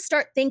have to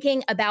start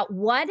thinking about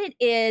what it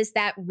is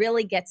that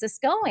really gets us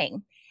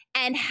going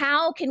and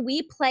how can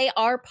we play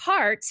our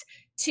part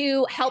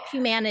to help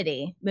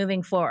humanity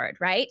moving forward,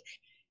 right?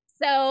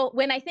 So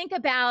when I think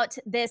about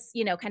this,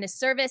 you know, kind of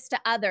service to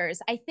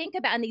others, I think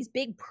about these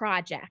big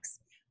projects.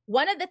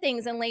 One of the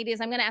things, and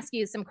ladies, I'm going to ask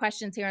you some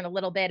questions here in a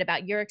little bit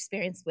about your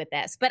experience with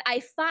this, but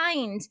I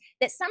find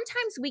that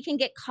sometimes we can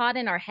get caught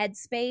in our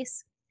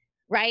headspace,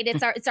 right?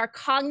 It's our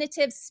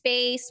cognitive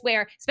space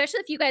where, especially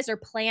if you guys are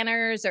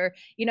planners or,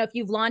 you know, if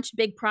you've launched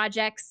big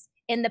projects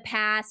in the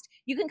past,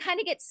 you can kind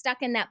of get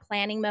stuck in that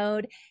planning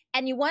mode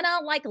and you want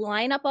to like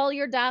line up all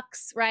your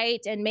ducks, right?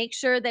 And make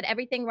sure that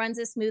everything runs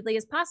as smoothly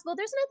as possible.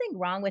 There's nothing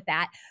wrong with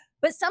that.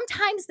 But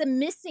sometimes the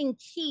missing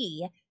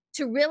key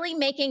to really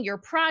making your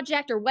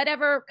project or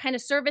whatever kind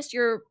of service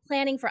you're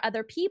planning for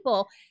other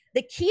people,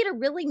 the key to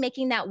really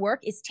making that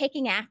work is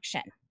taking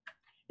action.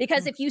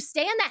 Because if you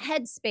stay in that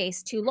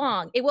headspace too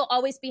long, it will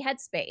always be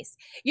headspace.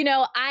 You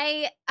know,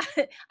 I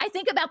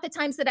think about the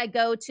times that I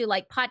go to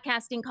like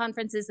podcasting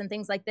conferences and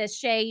things like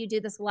this. Shā, you do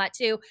this a lot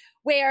too,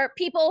 where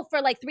people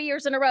for like 3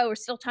 years in a row are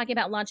still talking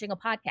about launching a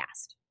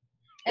podcast.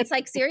 It's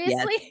like,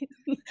 seriously?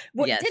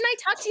 Yes. Didn't I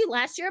talk to you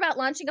last year about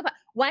launching a podcast?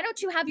 Why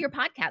don't you have your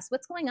podcast?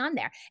 What's going on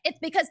there? It's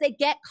because they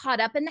get caught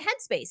up in the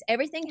headspace.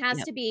 Everything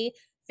has to be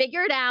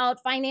figured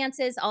out,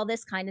 finances, all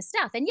this kind of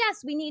stuff. And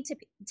yes, we need to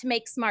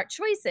make smart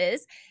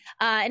choices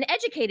and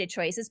educated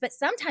choices, but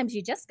sometimes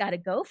you just got to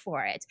go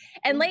for it.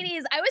 And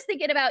ladies, I was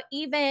thinking about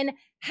even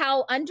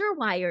how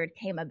Underwired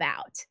came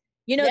about.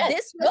 You know,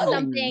 this was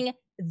something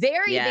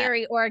very,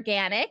 very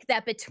organic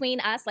that between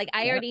us, like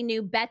I already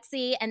knew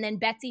Betsy, and then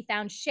Betsy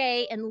found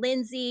Shā and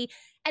Lindsay,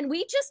 and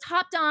we just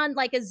hopped on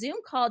like a Zoom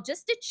call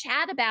just to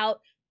chat about,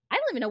 I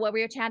don't even know what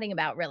we were chatting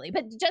about really,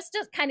 but just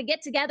to kind of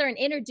get together and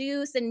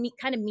introduce and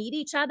kind of meet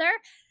each other.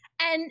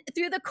 And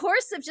through the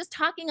course of just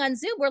talking on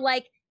Zoom, we're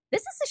like,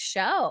 this is a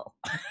show.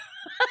 I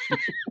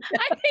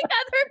think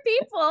other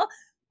people,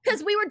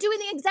 because we were doing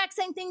the exact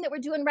same thing that we're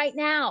doing right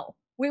now.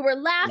 We were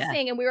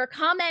laughing and we were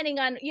commenting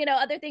on, you know,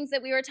 other things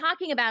that we were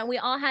talking about. And we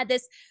all had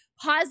this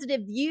positive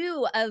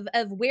view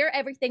of where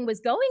everything was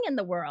going in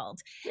the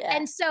world.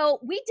 And so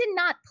we did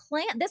not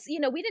plan this, you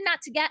know, we did not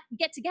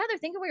get together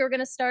thinking we were going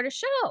to start a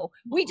show.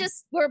 We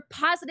just were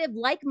positive,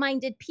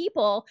 like-minded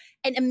people,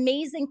 and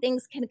amazing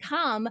things can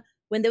come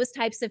when those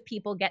types of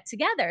people get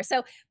together.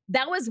 So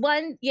that was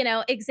one, you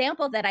know,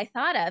 example that I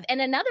thought of.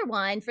 And another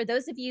one, for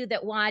those of you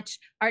that watch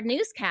our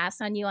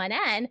newscasts on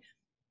UNN,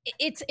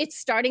 it's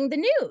starting the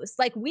news.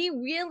 Like we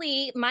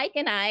really, Mike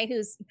and I,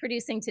 who's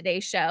producing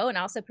today's show and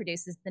also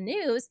produces the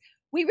news,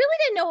 we really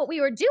didn't know what we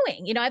were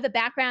doing. You know, I have a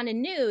background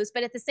in news,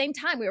 but at the same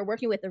time, we were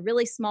working with a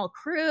really small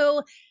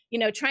crew, you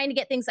know, trying to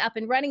get things up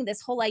and running,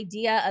 this whole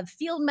idea of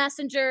field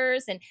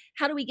messengers and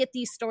how do we get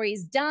these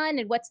stories done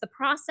and what's the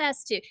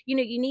process to, you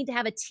know, you need to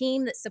have a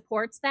team that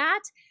supports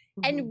that.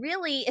 And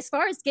really, as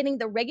far as getting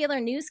the regular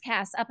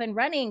newscasts up and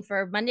running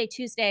for Monday,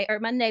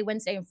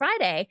 Wednesday, and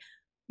Friday,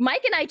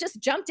 Mike and I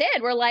just jumped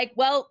in. We're like,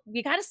 well,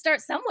 we got to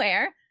start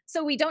somewhere.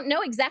 So we don't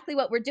know exactly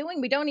what we're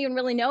doing. We don't even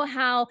really know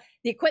how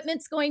the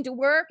equipment's going to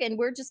work. And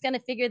we're just going to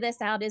figure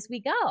this out as we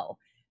go.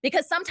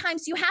 Because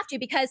sometimes you have to,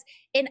 because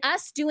in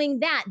us doing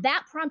that,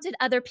 that prompted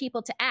other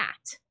people to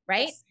act,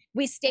 right? Yes.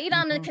 We stayed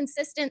on a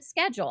consistent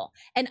schedule,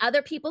 and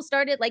other people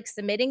started like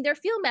submitting their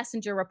field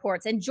messenger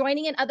reports and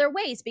joining in other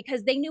ways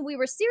because they knew we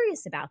were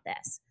serious about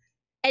this.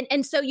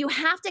 And so you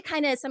have to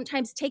kind of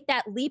sometimes take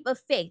that leap of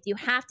faith. You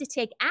have to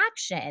take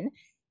action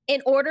in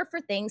order for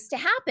things to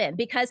happen,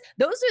 because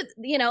those are,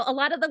 you know, a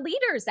lot of the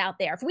leaders out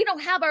there. If we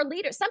don't have our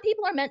leaders, some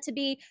people are meant to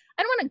be,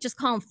 I don't want to just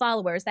call them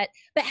followers, but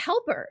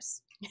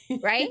helpers,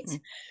 right?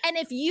 And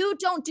if you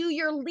don't do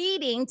your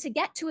leading to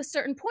get to a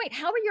certain point,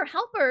 how are your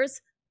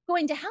helpers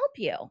going to help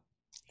you?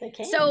 They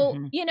can. So,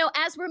 you know,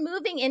 as we're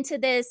moving into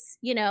this,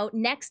 you know,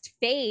 next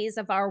phase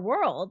of our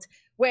world,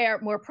 where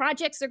more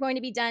projects are going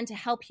to be done to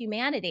help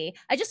humanity.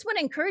 I just want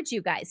to encourage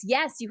you guys.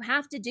 Yes, you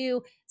have to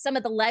do some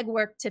of the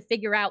legwork to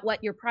figure out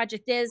what your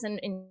project is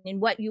and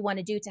what you want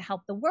to do to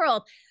help the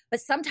world. But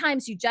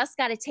sometimes you just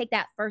got to take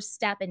that first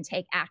step and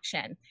take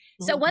action.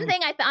 So one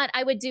thing I thought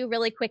I would do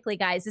really quickly,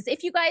 guys, is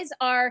if you guys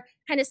are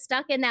kind of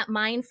stuck in that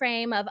mind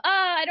frame of,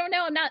 I don't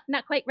know, I'm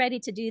not quite ready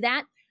to do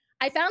that.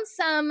 I found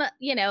some,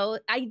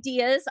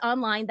 ideas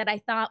online that I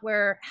thought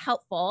were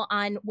helpful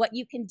on what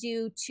you can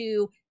do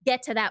to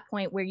get to that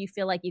point where you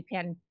feel like you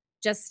can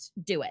just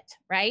do it,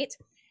 right?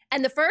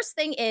 And the first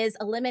thing is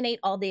eliminate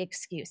all the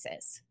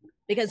excuses,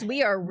 because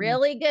we are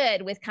really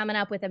good with coming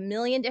up with a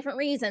million different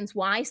reasons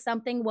why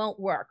something won't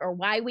work or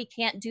why we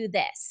can't do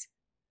this.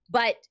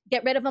 But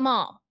get rid of them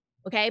all,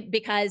 okay?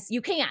 Because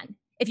you can.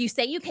 If you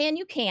say you can,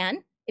 you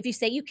can. If you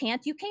say you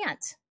can't, you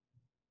can't,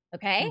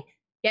 okay?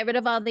 Get rid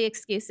of all the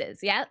excuses.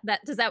 Yeah,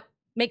 does that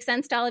make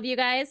sense to all of you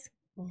guys?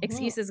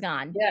 Excuses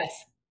gone.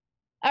 Yes.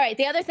 All right,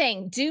 the other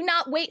thing, do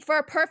not wait for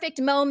a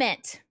perfect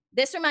moment.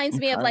 This reminds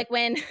me of like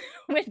when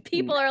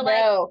people are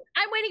like,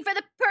 I'm waiting for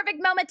the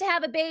perfect moment to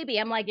have a baby.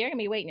 I'm like, you're going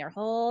to be waiting your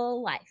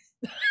whole life.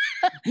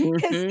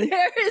 Because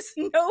there is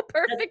no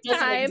perfect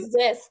time.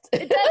 Exist.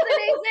 It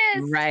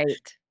doesn't exist. Right.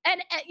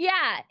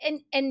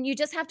 And you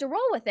just have to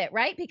roll with it,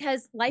 right?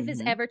 Because life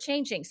is ever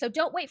changing. So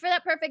don't wait for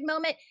that perfect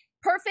moment.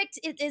 Perfect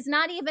is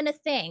not even a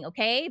thing,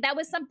 okay? That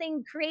was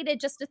something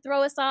created just to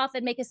throw us off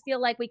and make us feel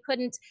like we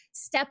couldn't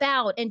step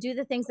out and do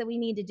the things that we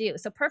need to do.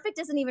 So perfect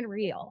isn't even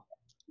real.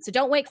 So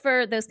don't wait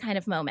for those kind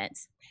of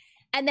moments.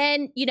 And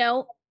then,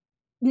 know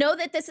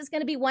that this is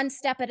going to be one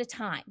step at a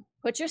time.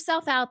 Put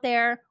yourself out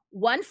there,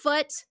 one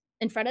foot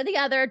in front of the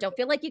other. Don't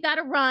feel like you got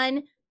to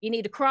run. You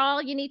need to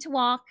crawl, you need to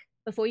walk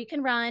before you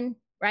can run,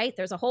 right?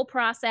 There's a whole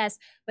process,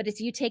 but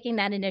it's you taking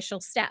that initial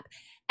step.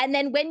 And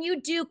then when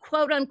you do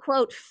quote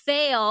unquote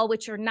fail,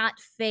 which you're not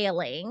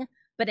failing,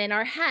 but in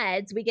our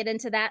heads, we get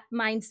into that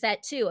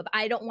mindset too of,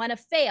 I don't want to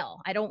fail.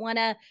 I don't want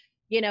to,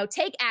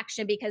 take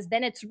action because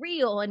then it's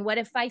real. And what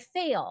if I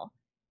fail?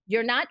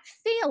 You're not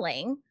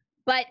failing,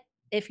 but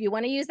if you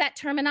want to use that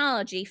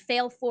terminology,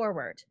 fail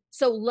forward.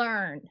 So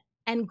learn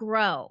and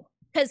grow,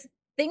 because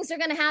things are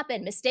going to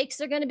happen. Mistakes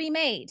are going to be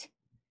made.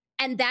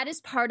 And that is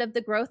part of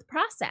the growth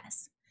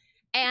process.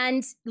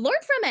 And learn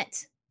from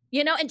it.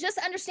 And just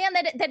understand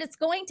that it's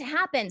going to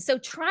happen. So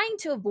trying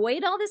to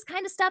avoid all this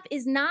kind of stuff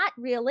is not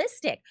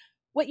realistic.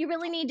 What you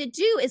really need to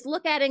do is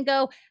look at it and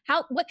go,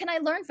 what can I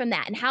learn from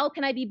that? And how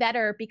can I be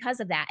better because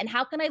of that? And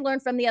how can I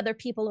learn from the other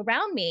people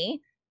around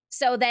me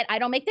so that I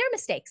don't make their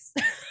mistakes?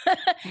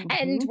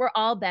 And we're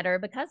all better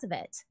because of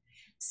it.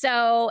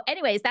 So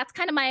anyways, that's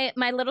kind of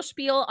my little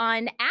spiel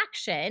on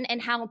action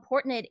and how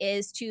important it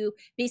is to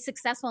be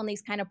successful in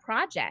these kind of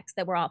projects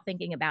that we're all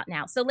thinking about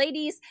now. So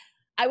ladies,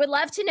 I would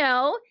love to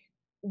know,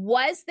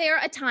 was there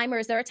a time, or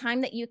is there a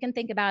time that you can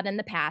think about in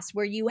the past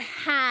where you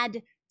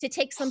had to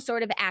take some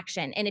sort of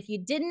action? And if you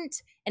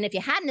didn't, and if you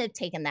hadn't have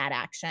taken that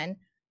action,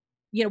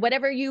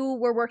 whatever you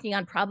were working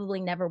on probably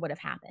never would have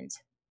happened.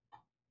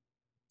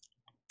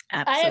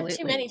 Absolutely. I have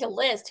too many to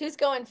list. Who's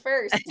going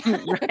first?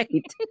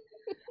 Right.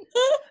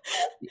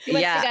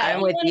 Yeah,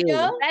 I'm with you.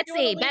 Go?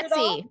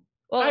 Betsy.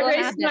 Well, I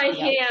raised my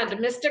hand.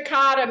 Mr.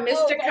 Cotta.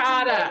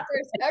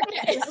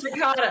 Okay. Mr.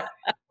 Cotta.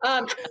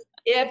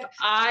 If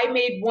I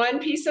made one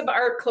piece of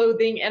art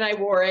clothing and I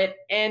wore it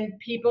and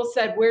people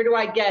said, where do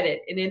I get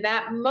it? And in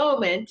that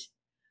moment,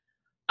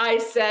 I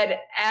said,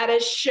 at a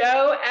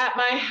show at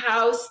my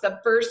house the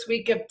first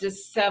week of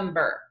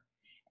December.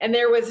 And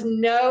there was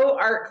no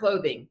art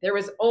clothing. There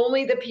was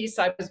only the piece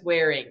I was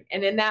wearing.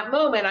 And in that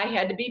moment, I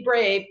had to be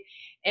brave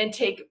and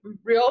take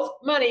real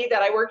money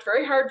that I worked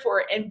very hard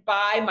for and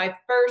buy my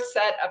first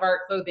set of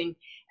art clothing.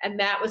 And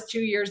that was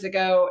 2 years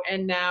ago.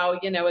 And now,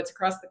 it's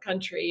across the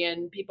country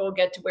and people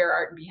get to wear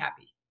art and be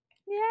happy.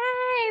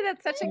 Yay,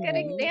 that's such a good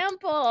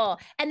example.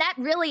 And that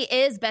really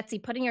is, Betsy,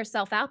 putting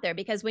yourself out there,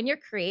 because when you're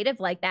creative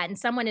like that and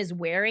someone is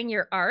wearing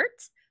your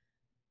art,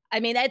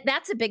 I mean,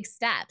 that's a big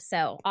step.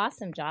 So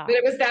awesome job. But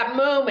it was that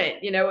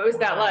moment, it was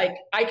that like,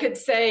 I could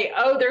say,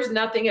 there's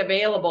nothing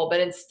available. But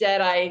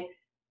instead I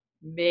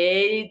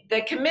made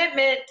the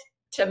commitment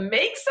to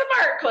make some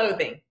art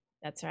clothing.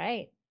 That's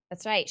right.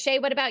 Shay,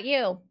 what about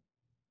you?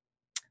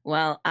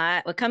 Well,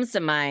 what comes to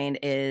mind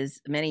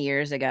is many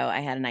years ago, I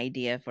had an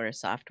idea for a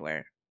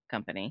software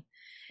company.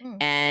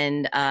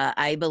 And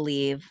I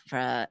believe,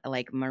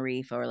 like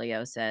Marie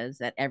Forleo says,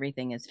 that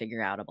everything is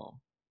figure outable.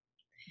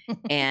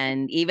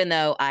 And even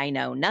though I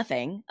know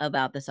nothing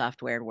about the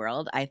software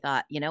world, I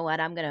thought, you know what,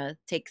 I'm going to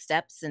take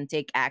steps and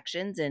take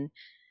actions and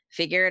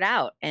figure it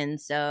out. And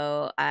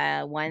so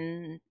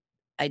went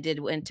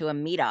to a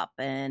meetup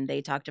and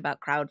they talked about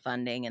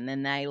crowdfunding. And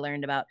then I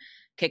learned about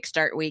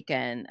Kickstart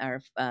Weekend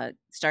or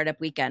Startup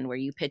Weekend, where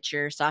you pitch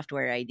your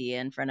software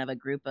idea in front of a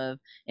group of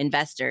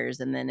investors.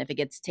 And then if it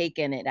gets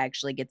taken, it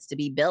actually gets to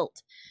be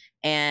built.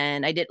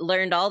 And I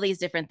learned all these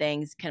different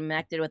things,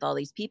 connected with all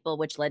these people,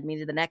 which led me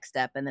to the next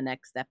step and the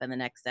next step and the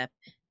next step.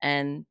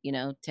 And,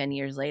 10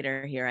 years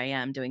later, here I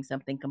am doing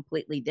something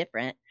completely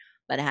different.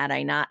 But had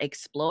I not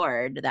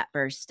explored that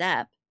first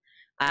step,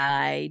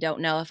 I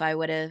don't know if it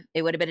would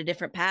have been a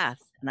different path.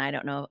 And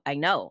I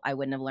know I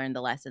wouldn't have learned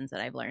the lessons that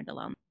I've learned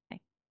along the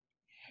way.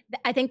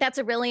 I think that's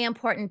a really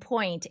important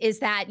point, is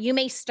that you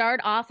may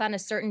start off on a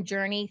certain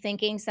journey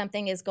thinking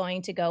something is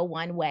going to go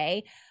one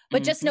way,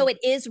 but just know it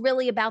is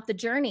really about the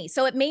journey.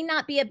 So it may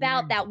not be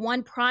about that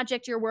one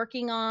project you're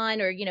working on,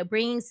 or,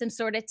 bringing some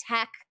sort of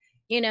tech,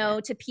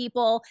 to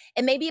people.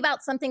 It may be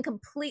about something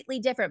completely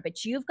different,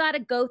 but you've got to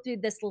go through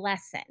this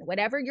lesson.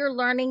 Whatever you're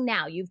learning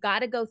now, you've got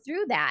to go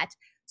through that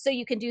so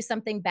you can do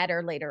something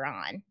better later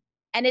on.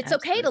 And it's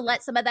okay to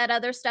let some of that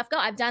other stuff go.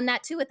 I've done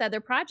that too with other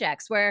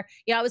projects where,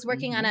 I was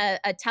working on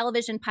a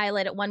television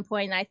pilot at one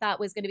point, and I thought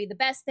was going to be the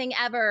best thing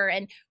ever.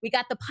 And we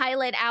got the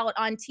pilot out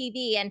on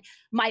TV, and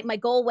my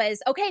goal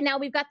was, okay, now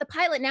we've got the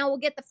pilot. Now we'll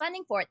get the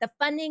funding for it. The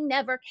funding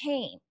never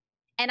came.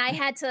 And I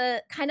had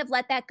to kind of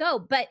let that go.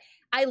 But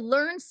I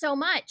learned so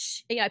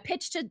much. I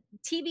pitched to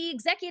TV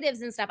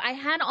executives and stuff. I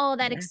had all of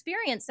that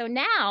experience. So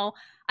now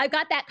I've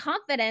got that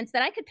confidence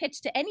that I could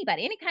pitch to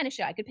anybody, any kind of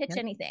show. I could pitch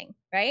anything,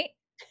 right?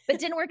 But it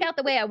didn't work out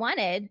the way I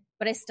wanted,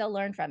 but I still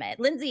learned from it.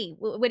 Lindsay,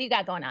 what do you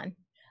got going on?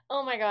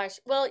 Oh my gosh.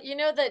 Well, you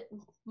know that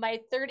my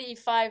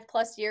 35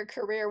 plus year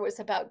career was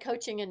about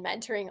coaching and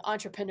mentoring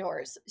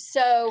entrepreneurs.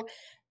 So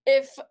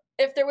if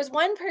there was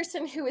one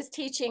person who was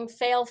teaching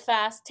fail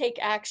fast, take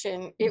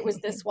action, it was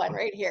this one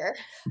right here.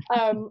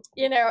 And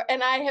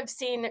I have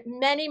seen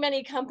many,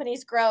 many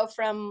companies grow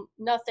from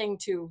nothing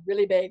to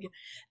really big,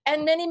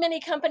 and many, many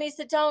companies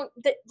that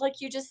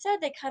like you just said,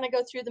 they kind of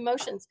go through the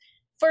motions.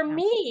 For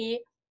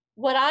me,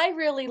 what I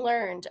really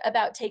learned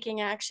about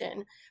taking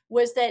action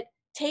was that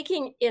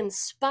taking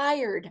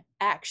inspired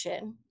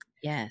action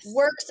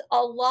works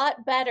a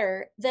lot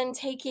better than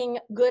taking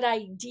good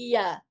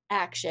idea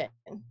action.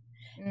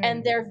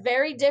 And they're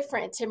very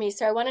different to me.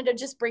 So I wanted to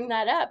just bring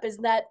that up, is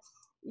that,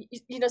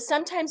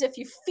 sometimes if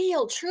you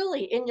feel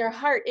truly in your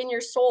heart, in your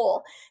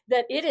soul,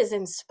 that it is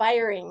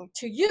inspiring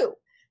to you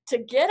to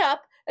get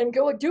up and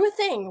go do a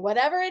thing,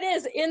 whatever it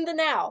is in the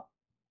now,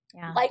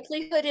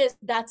 likelihood is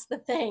that's the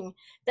thing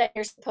that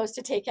you're supposed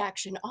to take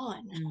action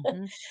on.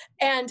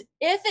 And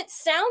if it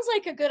sounds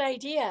like a good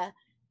idea,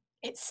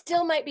 it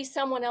still might be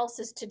someone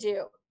else's to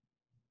do.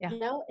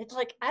 It's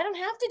like, I don't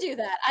have to do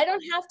that. I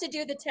don't have to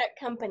do the tech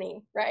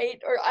company, right?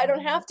 Or I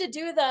don't have to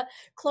do the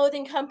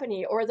clothing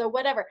company or the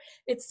whatever.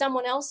 It's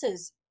someone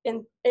else's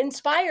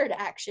inspired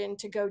action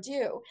to go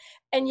do.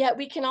 And yet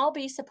we can all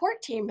be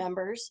support team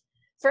members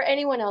for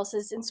anyone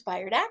else's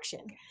inspired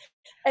action.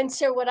 And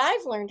so what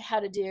I've learned how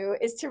to do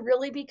is to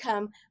really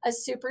become a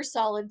super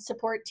solid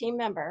support team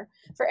member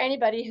for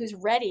anybody who's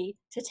ready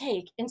to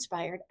take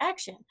inspired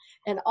action.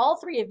 And all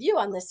three of you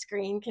on this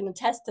screen can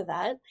attest to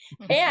that.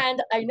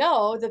 And I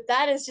know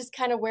that is just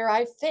kind of where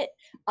I fit.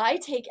 I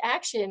take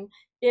action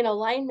in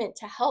alignment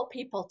to help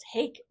people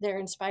take their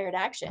inspired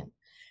action.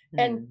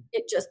 And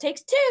it just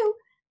takes two.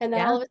 And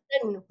then all of a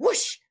sudden,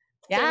 whoosh,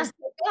 things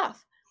take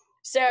off.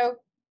 So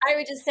I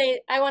would just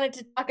say I wanted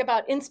to talk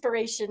about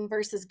inspiration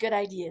versus good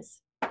ideas.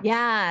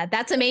 Yeah,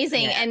 that's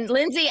amazing. Yeah. And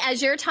Lindsay,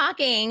 as you're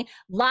talking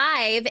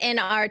live in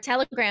our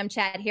Telegram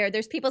chat here,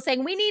 there's people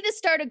saying we need to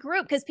start a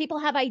group because people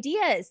have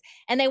ideas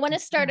and they want to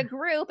start a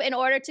group in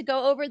order to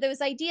go over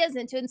those ideas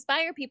and to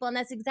inspire people. And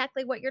that's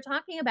exactly what you're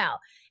talking about.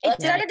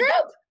 Let's start a group.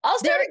 I'll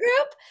start a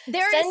group.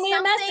 Send me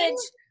a message.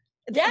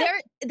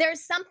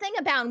 There's something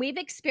about, and we've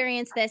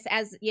experienced this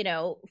as,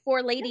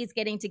 four ladies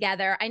getting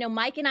together. I know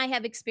Mike and I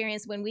have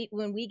experienced when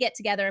we get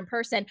together in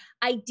person,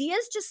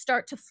 ideas just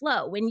start to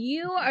flow when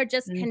you are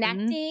just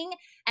connecting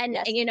and,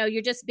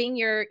 you're just being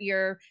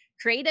your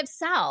creative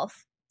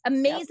self.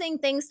 Amazing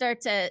things start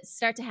to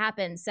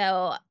happen.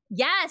 So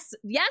yes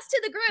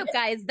to the group,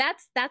 guys.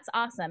 That's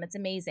awesome. It's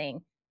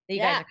amazing that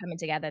you guys are coming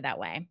together that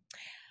way.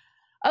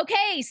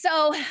 Okay,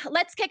 so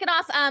let's kick it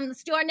off.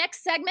 Let's do our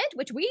next segment,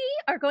 which we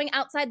are going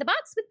outside the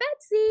box with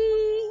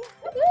Betsy.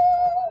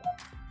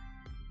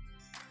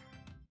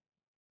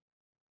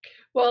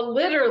 Well,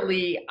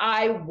 literally,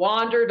 I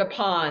wandered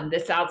upon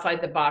this outside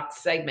the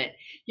box segment.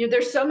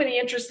 There's so many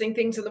interesting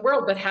things in the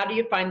world, but how do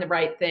you find the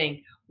right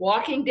thing?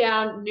 Walking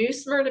down New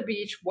Smyrna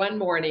Beach one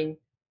morning,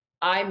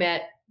 I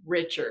met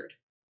Richard.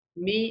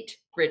 Meet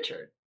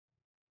Richard.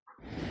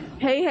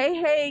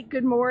 Hey,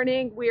 good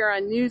morning. We are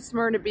on New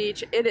Smyrna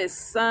Beach. It is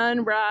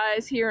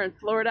sunrise here in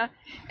Florida.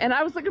 And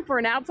I was looking for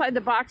an outside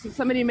the box of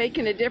somebody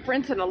making a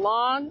difference. And I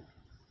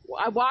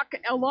walk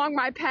along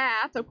my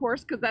path, of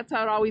course, because that's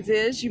how it always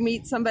is. You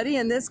meet somebody,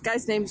 and this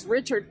guy's name's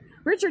Richard.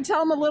 Richard, tell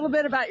them a little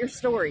bit about your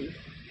story.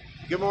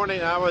 Good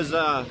morning. I was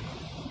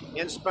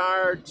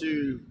inspired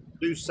to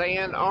do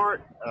sand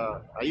art.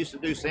 I used to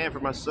do sand for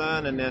my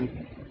son, and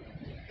then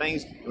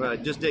things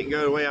just didn't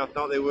go the way I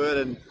thought they would,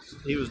 and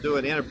he was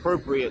doing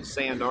inappropriate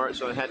sand art,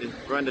 so I had to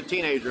run the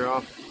teenager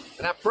off.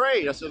 And I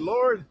prayed. I said,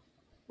 Lord,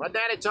 my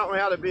daddy taught me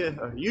how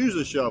to use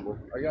a shovel.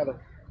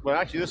 Well,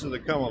 actually, this is a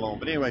come along,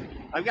 but anyway,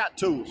 I've got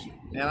tools,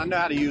 and I know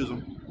how to use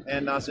them.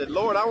 And I said,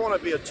 Lord, I want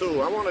to be a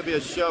tool. I want to be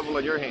a shovel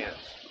in your hands.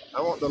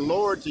 I want the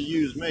Lord to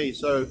use me.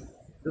 So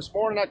this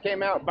morning I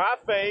came out by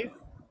faith,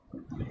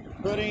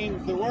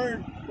 putting the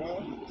word,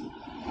 well,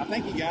 I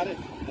think you got it.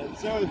 And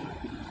so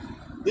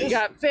We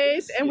got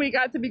faith and we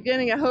got the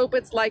beginning of hope.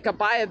 It's like a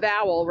by a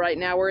vowel right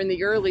now. We're in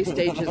the early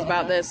stages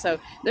about this. So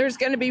there's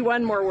going to be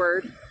one more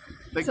word.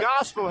 The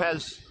gospel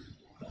has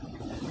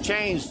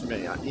changed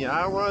me.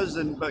 I was,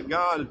 but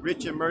God,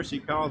 rich in mercy,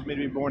 calls me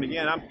to be born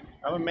again. I'm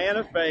a man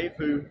of faith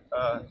who,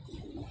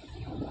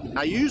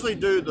 I usually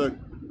do the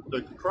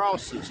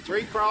crosses,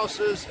 3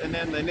 crosses, and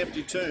then the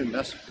empty tomb.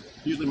 That's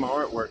usually my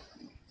artwork.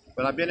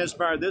 But I've been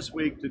inspired this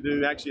week to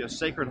do actually a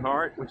Sacred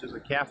Heart, which is a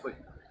Catholic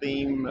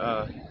theme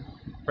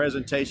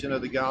presentation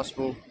of the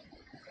gospel.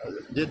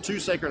 Did 2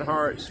 Sacred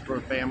Hearts for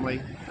a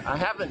family. I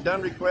haven't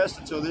done requests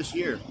until this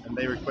year, and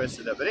they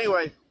requested it. But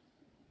anyway,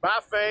 by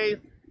faith,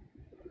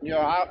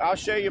 I'll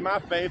show you my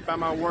faith by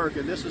my work,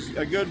 and this is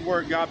a good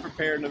work God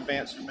prepared in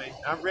advance for me.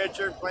 I'm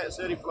Richard, Plant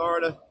City,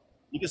 Florida.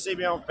 You can see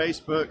me on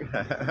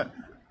Facebook.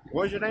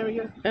 What's your name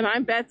again? And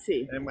I'm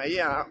Betsy. And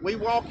we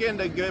walk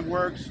into good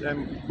works,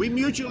 and we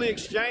mutually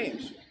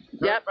exchange.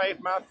 Yep. Faith,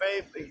 my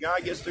faith, and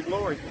God gets the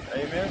glory.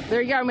 Amen.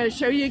 There you go. I'm going to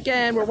show you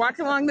again. We're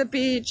walking along the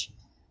beach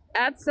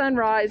at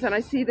sunrise, and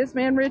I see this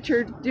man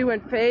Richard doing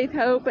faith,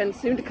 hope, and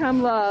soon to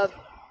come love.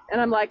 And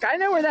I'm like, I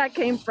know where that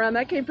came from.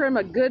 That came from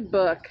a good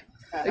book.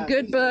 A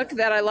good book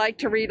that I like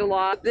to read a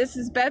lot. This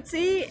is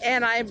Betsy,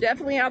 and I'm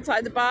definitely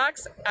outside the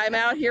box. I'm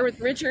out here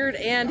with Richard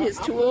and his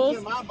tools,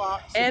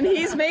 and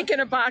he's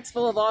making a box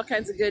full of all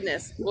kinds of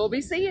goodness. We'll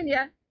be seeing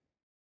you.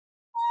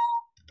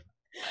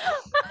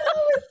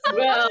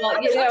 Well,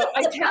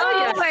 I tell you,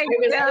 I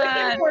was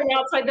looking for an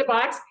outside the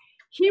box.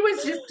 He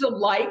was just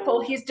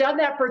delightful. He's done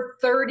that for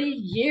 30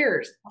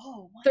 years.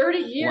 30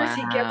 years. Wow.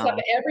 He gets up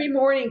every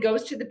morning,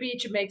 goes to the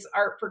beach, and makes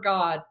art for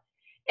God.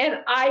 And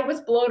I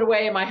was blown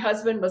away. And my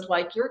husband was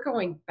like, "You're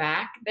going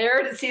back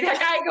there to see that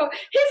guy?" I go,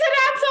 "He's an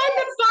outside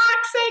the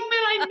box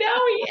segment. I know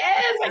he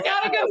is. I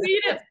gotta go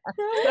meet him."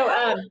 So,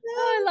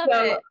 I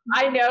love it.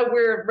 I know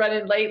we're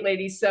running late,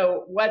 ladies.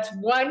 So what's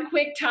one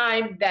quick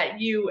time that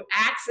you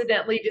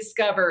accidentally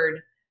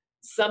discovered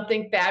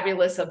something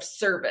fabulous of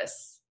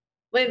service?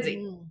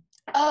 Lindsay.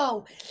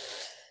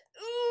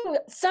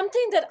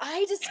 Something that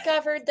I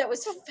discovered that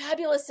was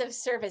fabulous of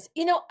service.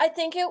 I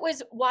think it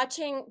was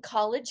watching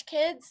college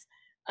kids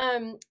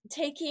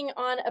taking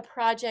on a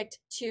project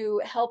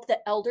to help the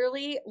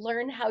elderly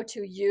learn how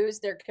to use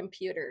their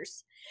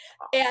computers.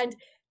 And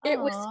it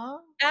was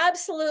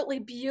absolutely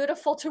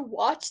beautiful to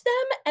watch them.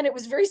 And it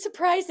was very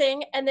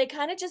surprising. And they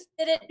kind of just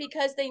did it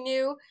because they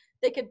knew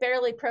they could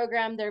barely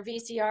program their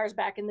VCRs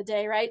back in the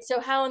day, right? So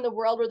how in the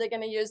world were they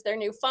going to use their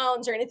new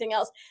phones or anything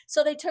else?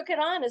 So they took it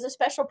on as a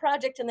special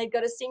project, and they'd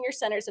go to senior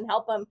centers and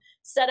help them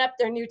set up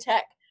their new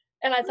tech.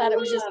 And I thought it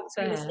was just the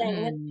sweetest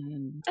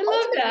thing. I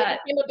love that. It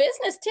became a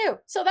business too.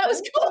 So that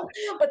was cool.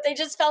 But they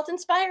just felt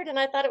inspired, and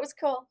I thought it was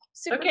cool.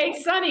 Super cool.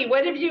 Sunny,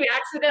 what have you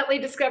accidentally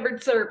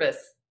discovered service?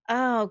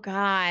 Oh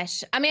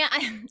gosh. I mean,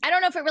 I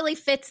don't know if it really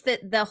fits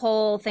the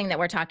whole thing that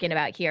we're talking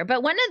about here,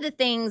 but one of the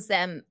things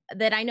that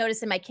I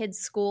noticed in my kids'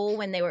 school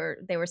when they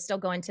were still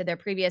going to their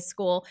previous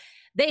school,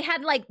 they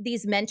had like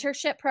these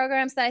mentorship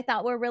programs that I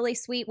thought were really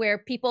sweet, where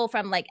people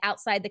from like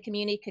outside the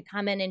community could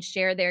come in and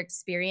share their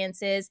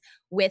experiences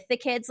with the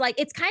kids. Like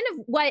it's kind of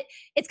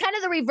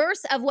the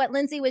reverse of what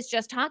Lindsay was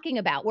just talking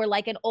about, where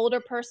like an older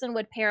person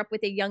would pair up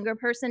with a younger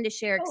person to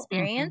share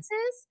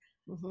experiences.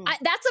 Mm-hmm.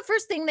 That's the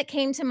first thing that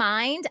came to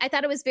mind. I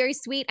thought it was very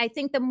sweet. I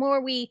think the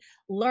more we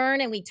learn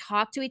and we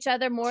talk to each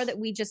other, more that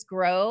we just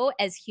grow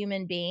as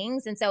human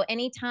beings. And so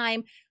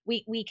anytime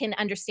we can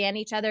understand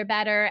each other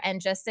better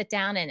and just sit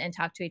down and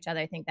talk to each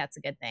other, I think that's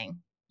a good thing.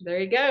 There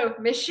you go.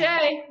 Miss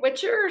Shā,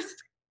 what's yours?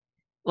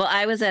 Well,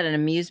 I was at an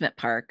amusement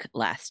park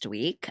last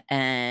week,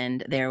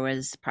 and there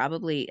was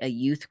probably a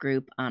youth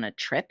group on a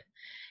trip.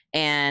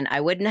 And I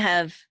wouldn't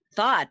have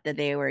thought that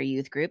they were a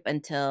youth group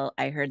until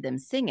I heard them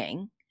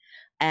singing.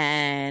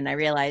 And I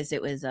realized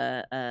it was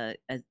a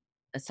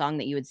song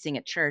that you would sing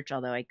at church,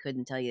 although I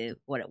couldn't tell you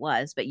what it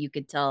was, but you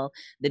could tell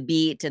the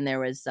beat, and there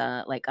was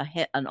like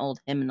an old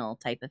hymnal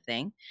type of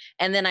thing.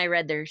 And then I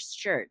read their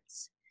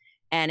shirts,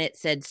 and it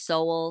said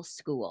Soul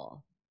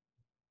School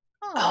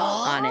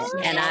on it.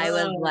 And I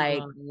was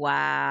like,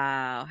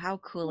 wow, how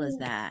cool is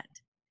that?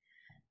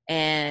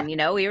 And,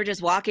 we were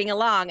just walking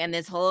along, and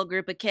this whole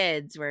group of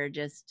kids were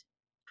just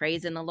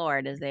praising the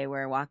Lord as they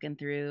were walking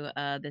through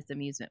this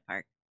amusement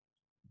park.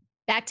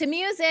 Back to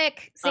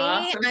music. See,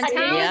 awesome. I'm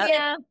telling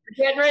you.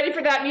 Getting ready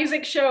for that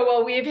music show.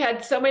 Well, we've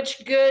had so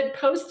much good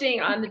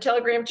posting on the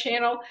Telegram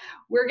channel.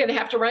 We're going to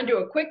have to run to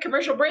a quick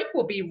commercial break.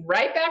 We'll be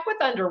right back with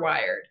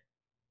Underwired.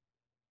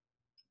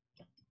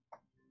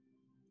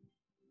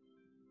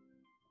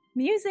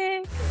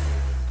 Music.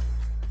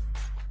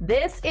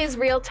 This is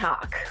Real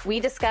Talk. We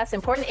discuss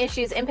important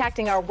issues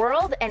impacting our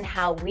world and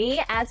how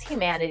we as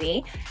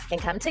humanity can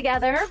come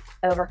together,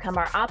 overcome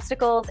our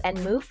obstacles, and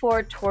move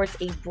forward towards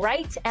a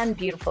bright and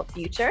beautiful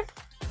future.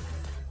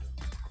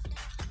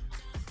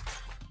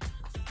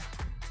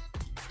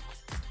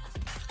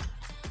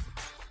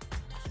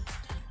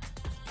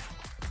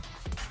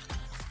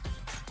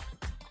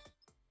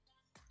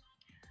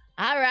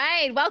 All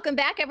right. Welcome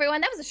back,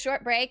 everyone. That was a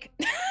short break.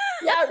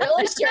 Yeah,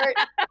 really short.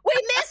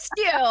 We missed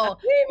you.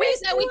 We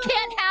said we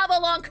can't have a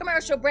long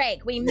commercial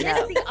break. We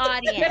missed the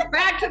audience. Get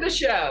back to the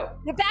show.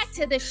 Get back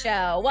to the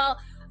show. Well,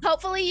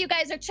 hopefully you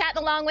guys are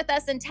chatting along with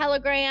us in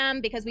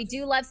Telegram because we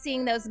do love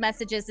seeing those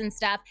messages and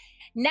stuff.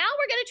 Now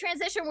we're going to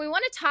transition. We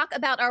want to talk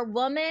about our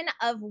woman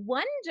of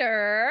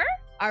wonder,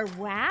 our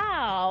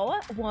wow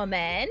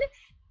woman.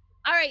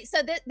 All right, so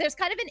there's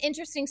kind of an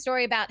interesting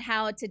story about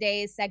how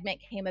today's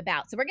segment came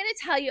about. So we're going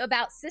to tell you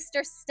about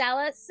Sister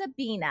Stella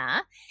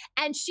Sabina,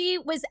 and she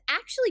was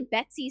actually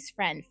Betsy's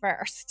friend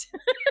first.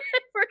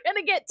 We're going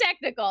to get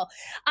technical.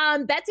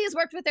 Betsy has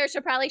worked with her.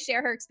 She'll probably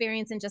share her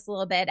experience in just a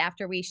little bit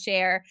after we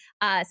share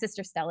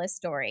Sister Stella's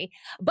story.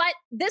 But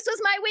this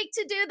was my week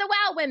to do the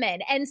Wow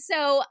Women. And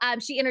so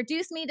she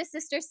introduced me to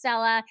Sister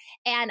Stella,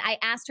 and I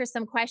asked her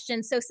some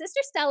questions. So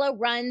Sister Stella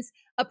runs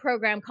a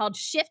program called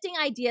Shifting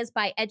Ideas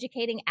by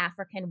Educating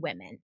African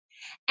Women.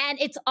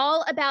 And it's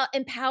all about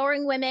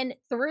empowering women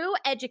through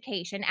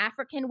education,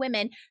 African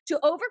women, to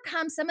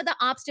overcome some of the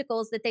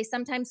obstacles that they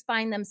sometimes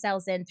find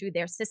themselves in through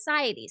their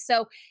society.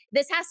 So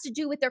this has to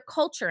do with their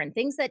culture and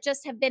things that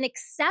just have been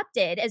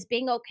accepted as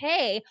being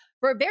okay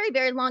for a very,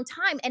 very long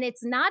time. And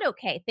it's not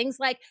okay. Things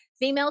like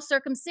female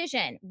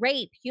circumcision,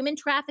 rape, human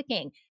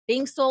trafficking,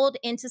 being sold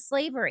into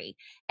slavery.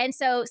 And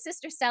so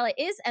Sister Stella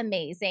is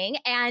amazing.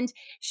 And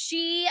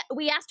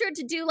we asked her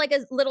to do like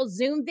a little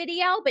Zoom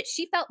video, but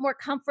she felt more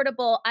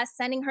comfortable us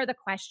sending her the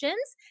questions.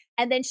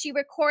 And then she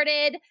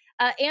recorded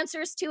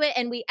answers to it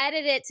and we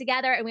edited it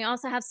together. And we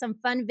also have some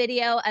fun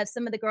video of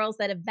some of the girls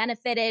that have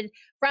benefited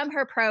from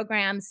her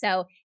program.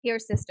 So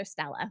here's Sister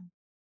Stella.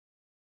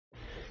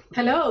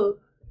 Hello.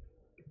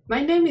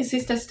 My name is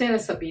Sister Stella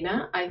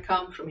Sabina. I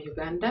come from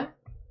Uganda.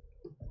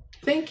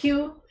 Thank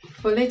you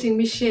for letting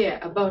me share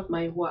about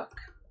my work.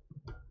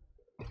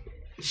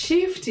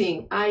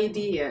 Shifting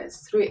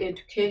Ideas Through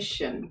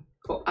Education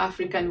for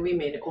African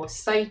Women, or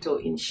SITO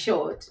in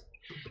short,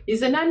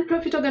 is a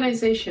non-profit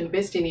organization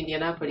based in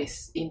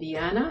Indianapolis,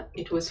 Indiana.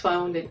 It was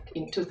founded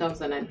in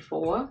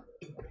 2004.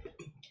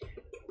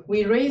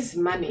 We raise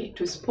money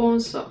to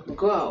sponsor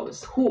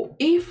girls who,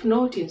 if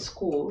not in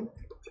school,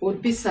 would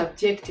be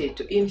subjected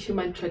to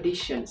inhuman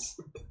traditions.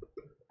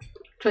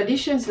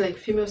 Traditions like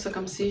female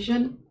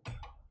circumcision,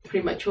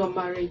 premature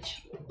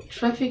marriage,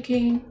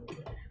 trafficking,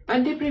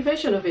 and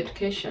deprivation of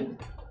education.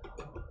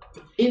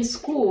 In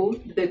school,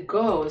 the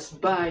girls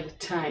buy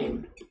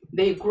time.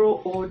 They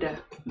grow older.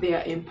 They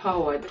are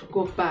empowered to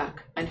go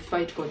back and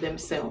fight for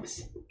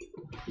themselves.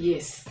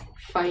 Yes,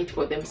 fight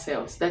for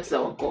themselves. That's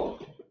our goal.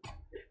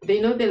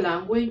 They know the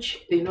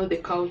language, they know the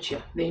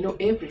culture, they know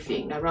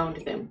everything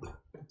around them.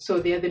 So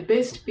they are the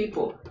best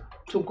people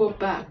to go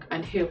back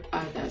and help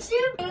others.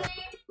 Ideas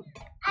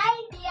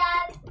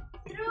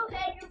through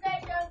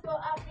education for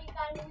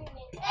African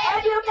women.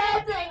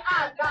 Educating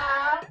a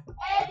girl,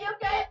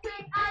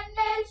 educating a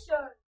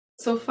nation.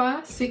 So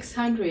far,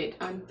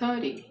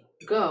 630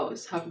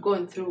 girls have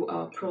gone through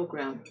our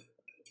program.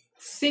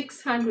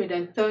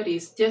 630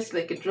 is just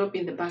like a drop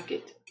in the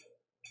bucket.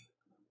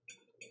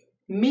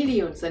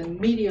 Millions and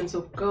millions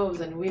of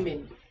girls and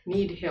women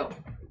need help,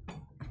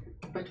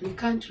 but we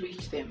can't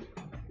reach them.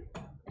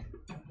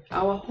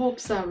 Our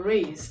hopes are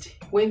raised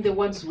when the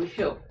ones we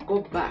help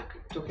go back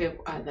to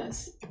help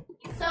others.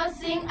 So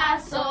sing a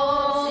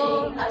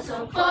song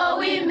for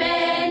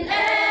women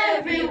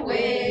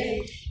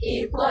everywhere.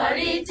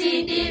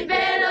 Equality,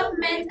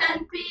 development,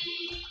 and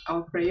peace.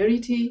 Our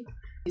priority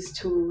is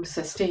to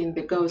sustain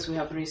the girls we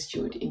have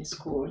rescued in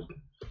school.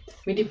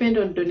 We depend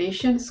on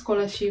donations,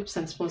 scholarships,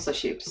 and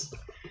sponsorships.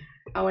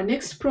 Our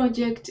next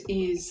project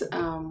is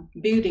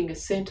building a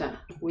center.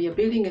 We are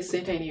building a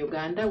center in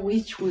Uganda,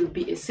 which will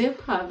be a safe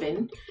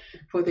haven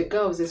for the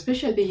girls,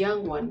 especially the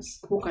young ones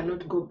who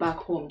cannot go back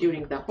home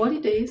during the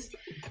holidays,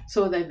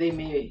 so that they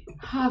may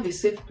have a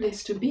safe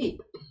place to be.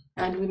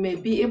 And we may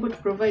be able to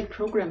provide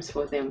programs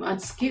for them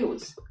and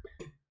skills.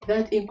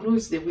 That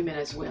includes the women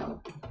as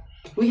well.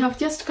 We have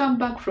just come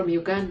back from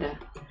Uganda,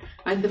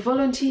 and the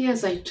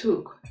volunteers I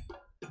took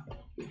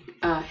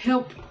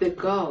help the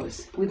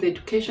girls with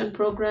education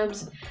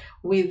programs,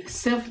 with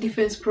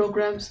self-defense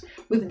programs,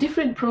 with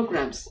different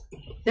programs.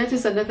 That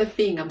is another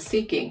thing I'm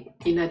seeking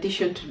in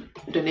addition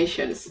to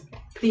donations.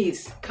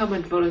 Please come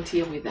and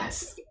volunteer with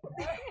us.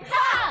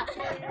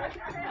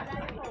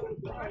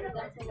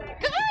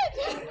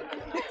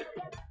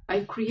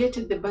 I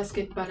created the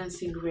basket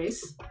balancing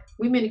race.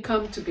 Women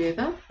come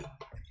together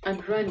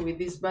and run with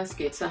these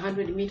baskets,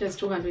 100 meters,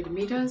 200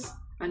 meters,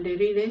 and a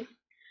relay.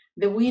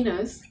 The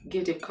winners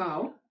get a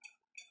cow.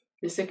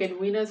 The second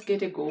winners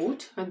get a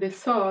goat, and the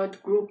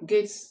third group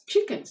gets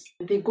chickens.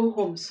 They go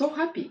home so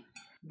happy.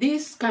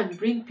 This can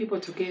bring people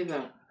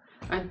together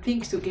and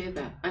think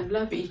together and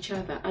love each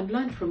other and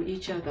learn from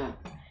each other.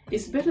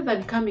 It's better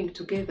than coming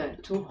together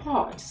to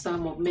hurt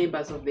some of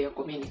members of their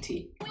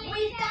community.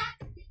 We thank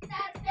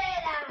Sister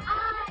Stella,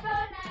 our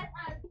donors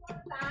and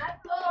sponsors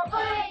for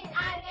going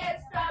an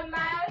extra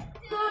mile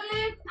to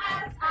lift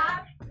us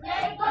up.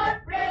 May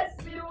God bless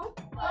you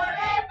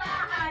forever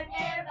and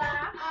ever.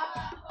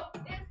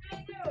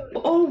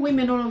 All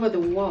women all over the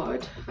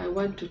world, I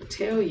want to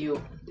tell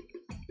you,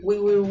 we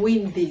will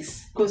win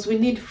this, because we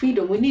need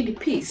freedom, we need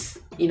peace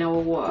in our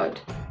world.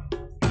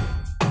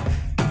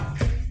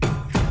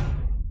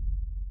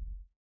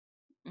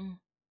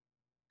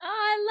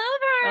 I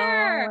love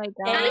her. Oh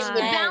my How does she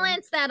God.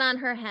 balance that on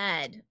her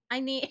head? I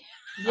need.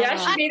 Yeah,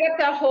 she made up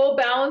that whole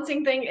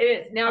balancing thing.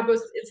 It now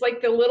goes, it's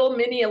like the little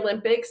mini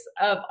Olympics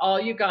of all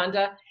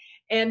Uganda.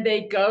 And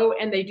they go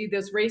and they do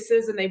those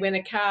races and they win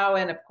a cow.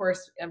 And of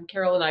course,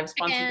 Carol and I have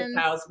sponsored the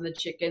cows and the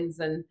chickens.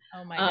 And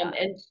oh my God.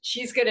 And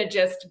she's going to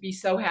just be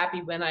so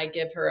happy when I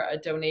give her a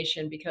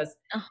donation, because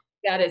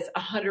that is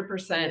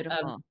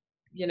 100%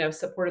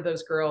 support of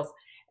those girls.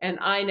 And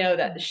I know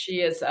that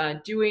she is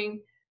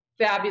doing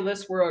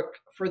fabulous work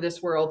for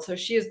this world. So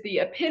she is the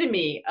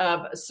epitome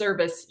of a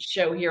service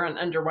show here on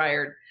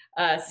Underwired,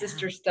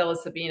 Sister Stella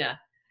Sabina,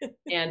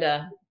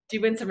 and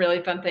doing some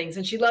really fun things.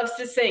 And she loves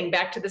to sing.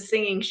 Back to the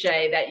singing,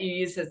 Shay, that you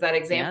use as that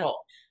example.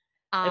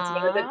 Yep. That's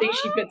one of the things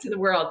she puts in the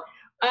world.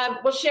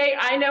 Well, Shay,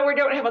 I know we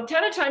don't have a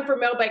ton of time for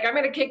mailbag. I'm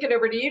going to kick it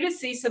over to you to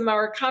see some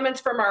more comments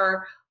from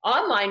our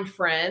online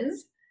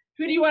friends.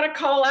 Who do you want to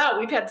call out?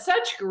 We've had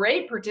such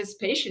great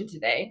participation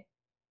today.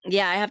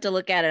 Yeah, I have to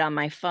look at it on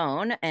my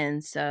phone.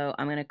 And so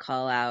I'm going to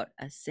call out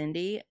a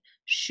Cindy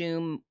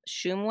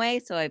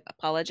Shumway. So I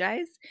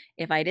apologize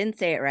if I didn't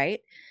say it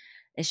right.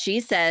 She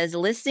says,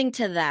 listening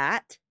to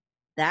that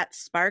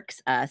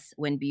sparks us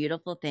when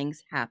beautiful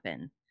things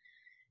happen.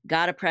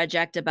 Got a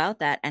project about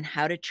that and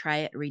how to try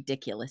it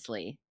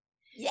ridiculously.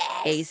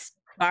 Yes. A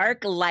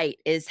spark light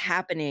is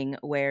happening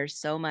where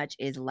so much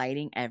is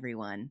lighting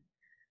everyone.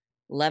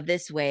 Love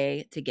this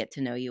way to get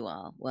to know you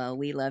all. Well,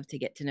 we love to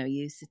get to know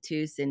you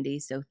too, Cindy.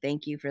 So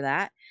thank you for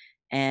that.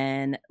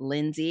 And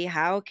Lindsay,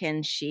 how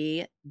can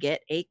she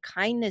get a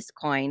kindness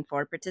coin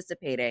for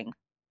participating?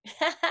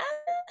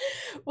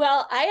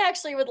 Well, I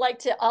actually would like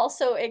to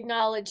also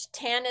acknowledge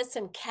Tanis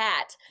and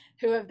Kat,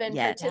 who have been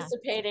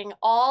participating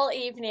all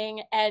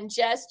evening and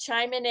just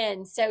chiming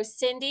in. So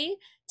Cindy,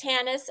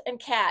 Tanis, and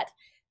Kat,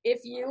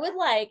 if you would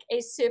like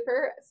a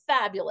super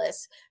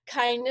fabulous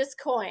kindness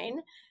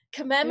coin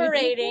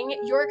commemorating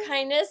your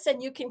kindness,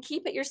 and you can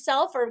keep it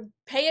yourself or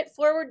pay it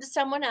forward to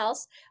someone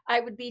else, I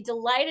would be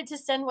delighted to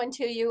send one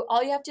to you.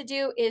 All you have to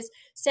do is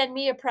send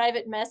me a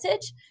private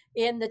message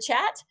in the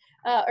chat,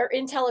 or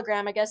in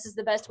Telegram, I guess is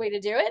the best way to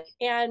do it.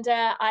 And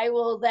I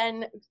will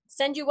then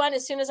send you one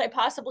as soon as I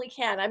possibly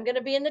can. I'm going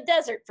to be in the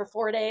desert for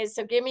 4 days,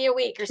 so give me a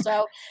week or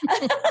so.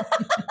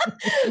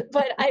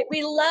 But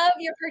we love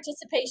your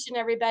participation,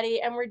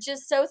 everybody. And we're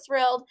just so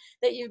thrilled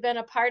that you've been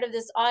a part of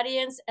this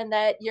audience and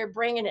that you're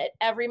bringing it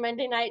every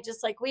Monday night,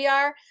 just like we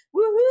are.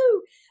 Woohoo!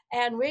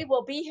 And we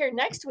will be here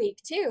next week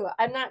too.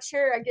 I'm not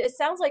sure. It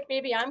sounds like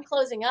maybe I'm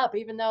closing up,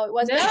 even though it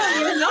wasn't. No,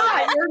 you're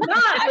not. You're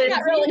not. I'm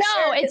not really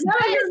sure. It's no,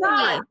 you're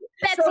not.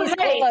 Betsy's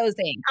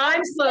closing.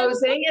 I'm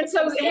closing. And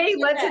so, hey,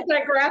 let's hit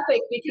that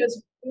graphic,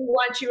 because we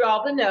want you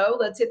all to know.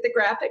 Let's hit the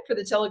graphic for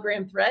the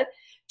Telegram thread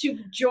to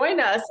join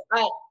us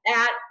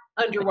at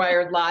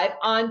Underwired Live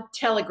on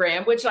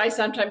Telegram, which I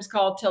sometimes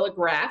call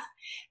Telegraph,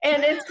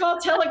 and it's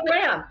called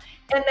Telegram.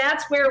 And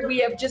that's where we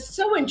have just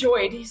so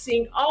enjoyed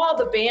seeing all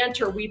the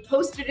banter. We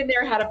posted in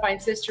there how to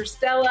find Sister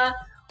Stella.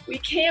 We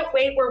can't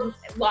wait. We're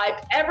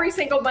live every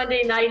single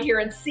Monday night here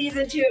in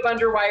season 2 of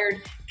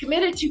Underwired,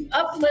 committed to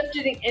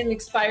uplifting and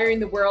inspiring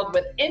the world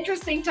with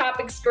interesting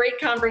topics, great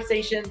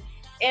conversation,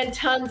 and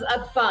tons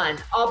of fun,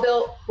 all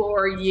built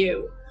for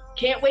you.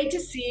 Can't wait to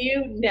see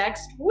you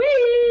next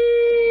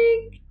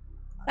week.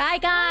 Bye,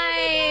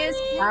 guys.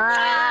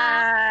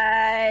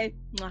 Bye.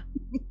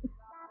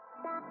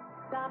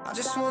 I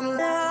just wanna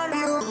love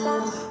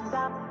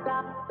you.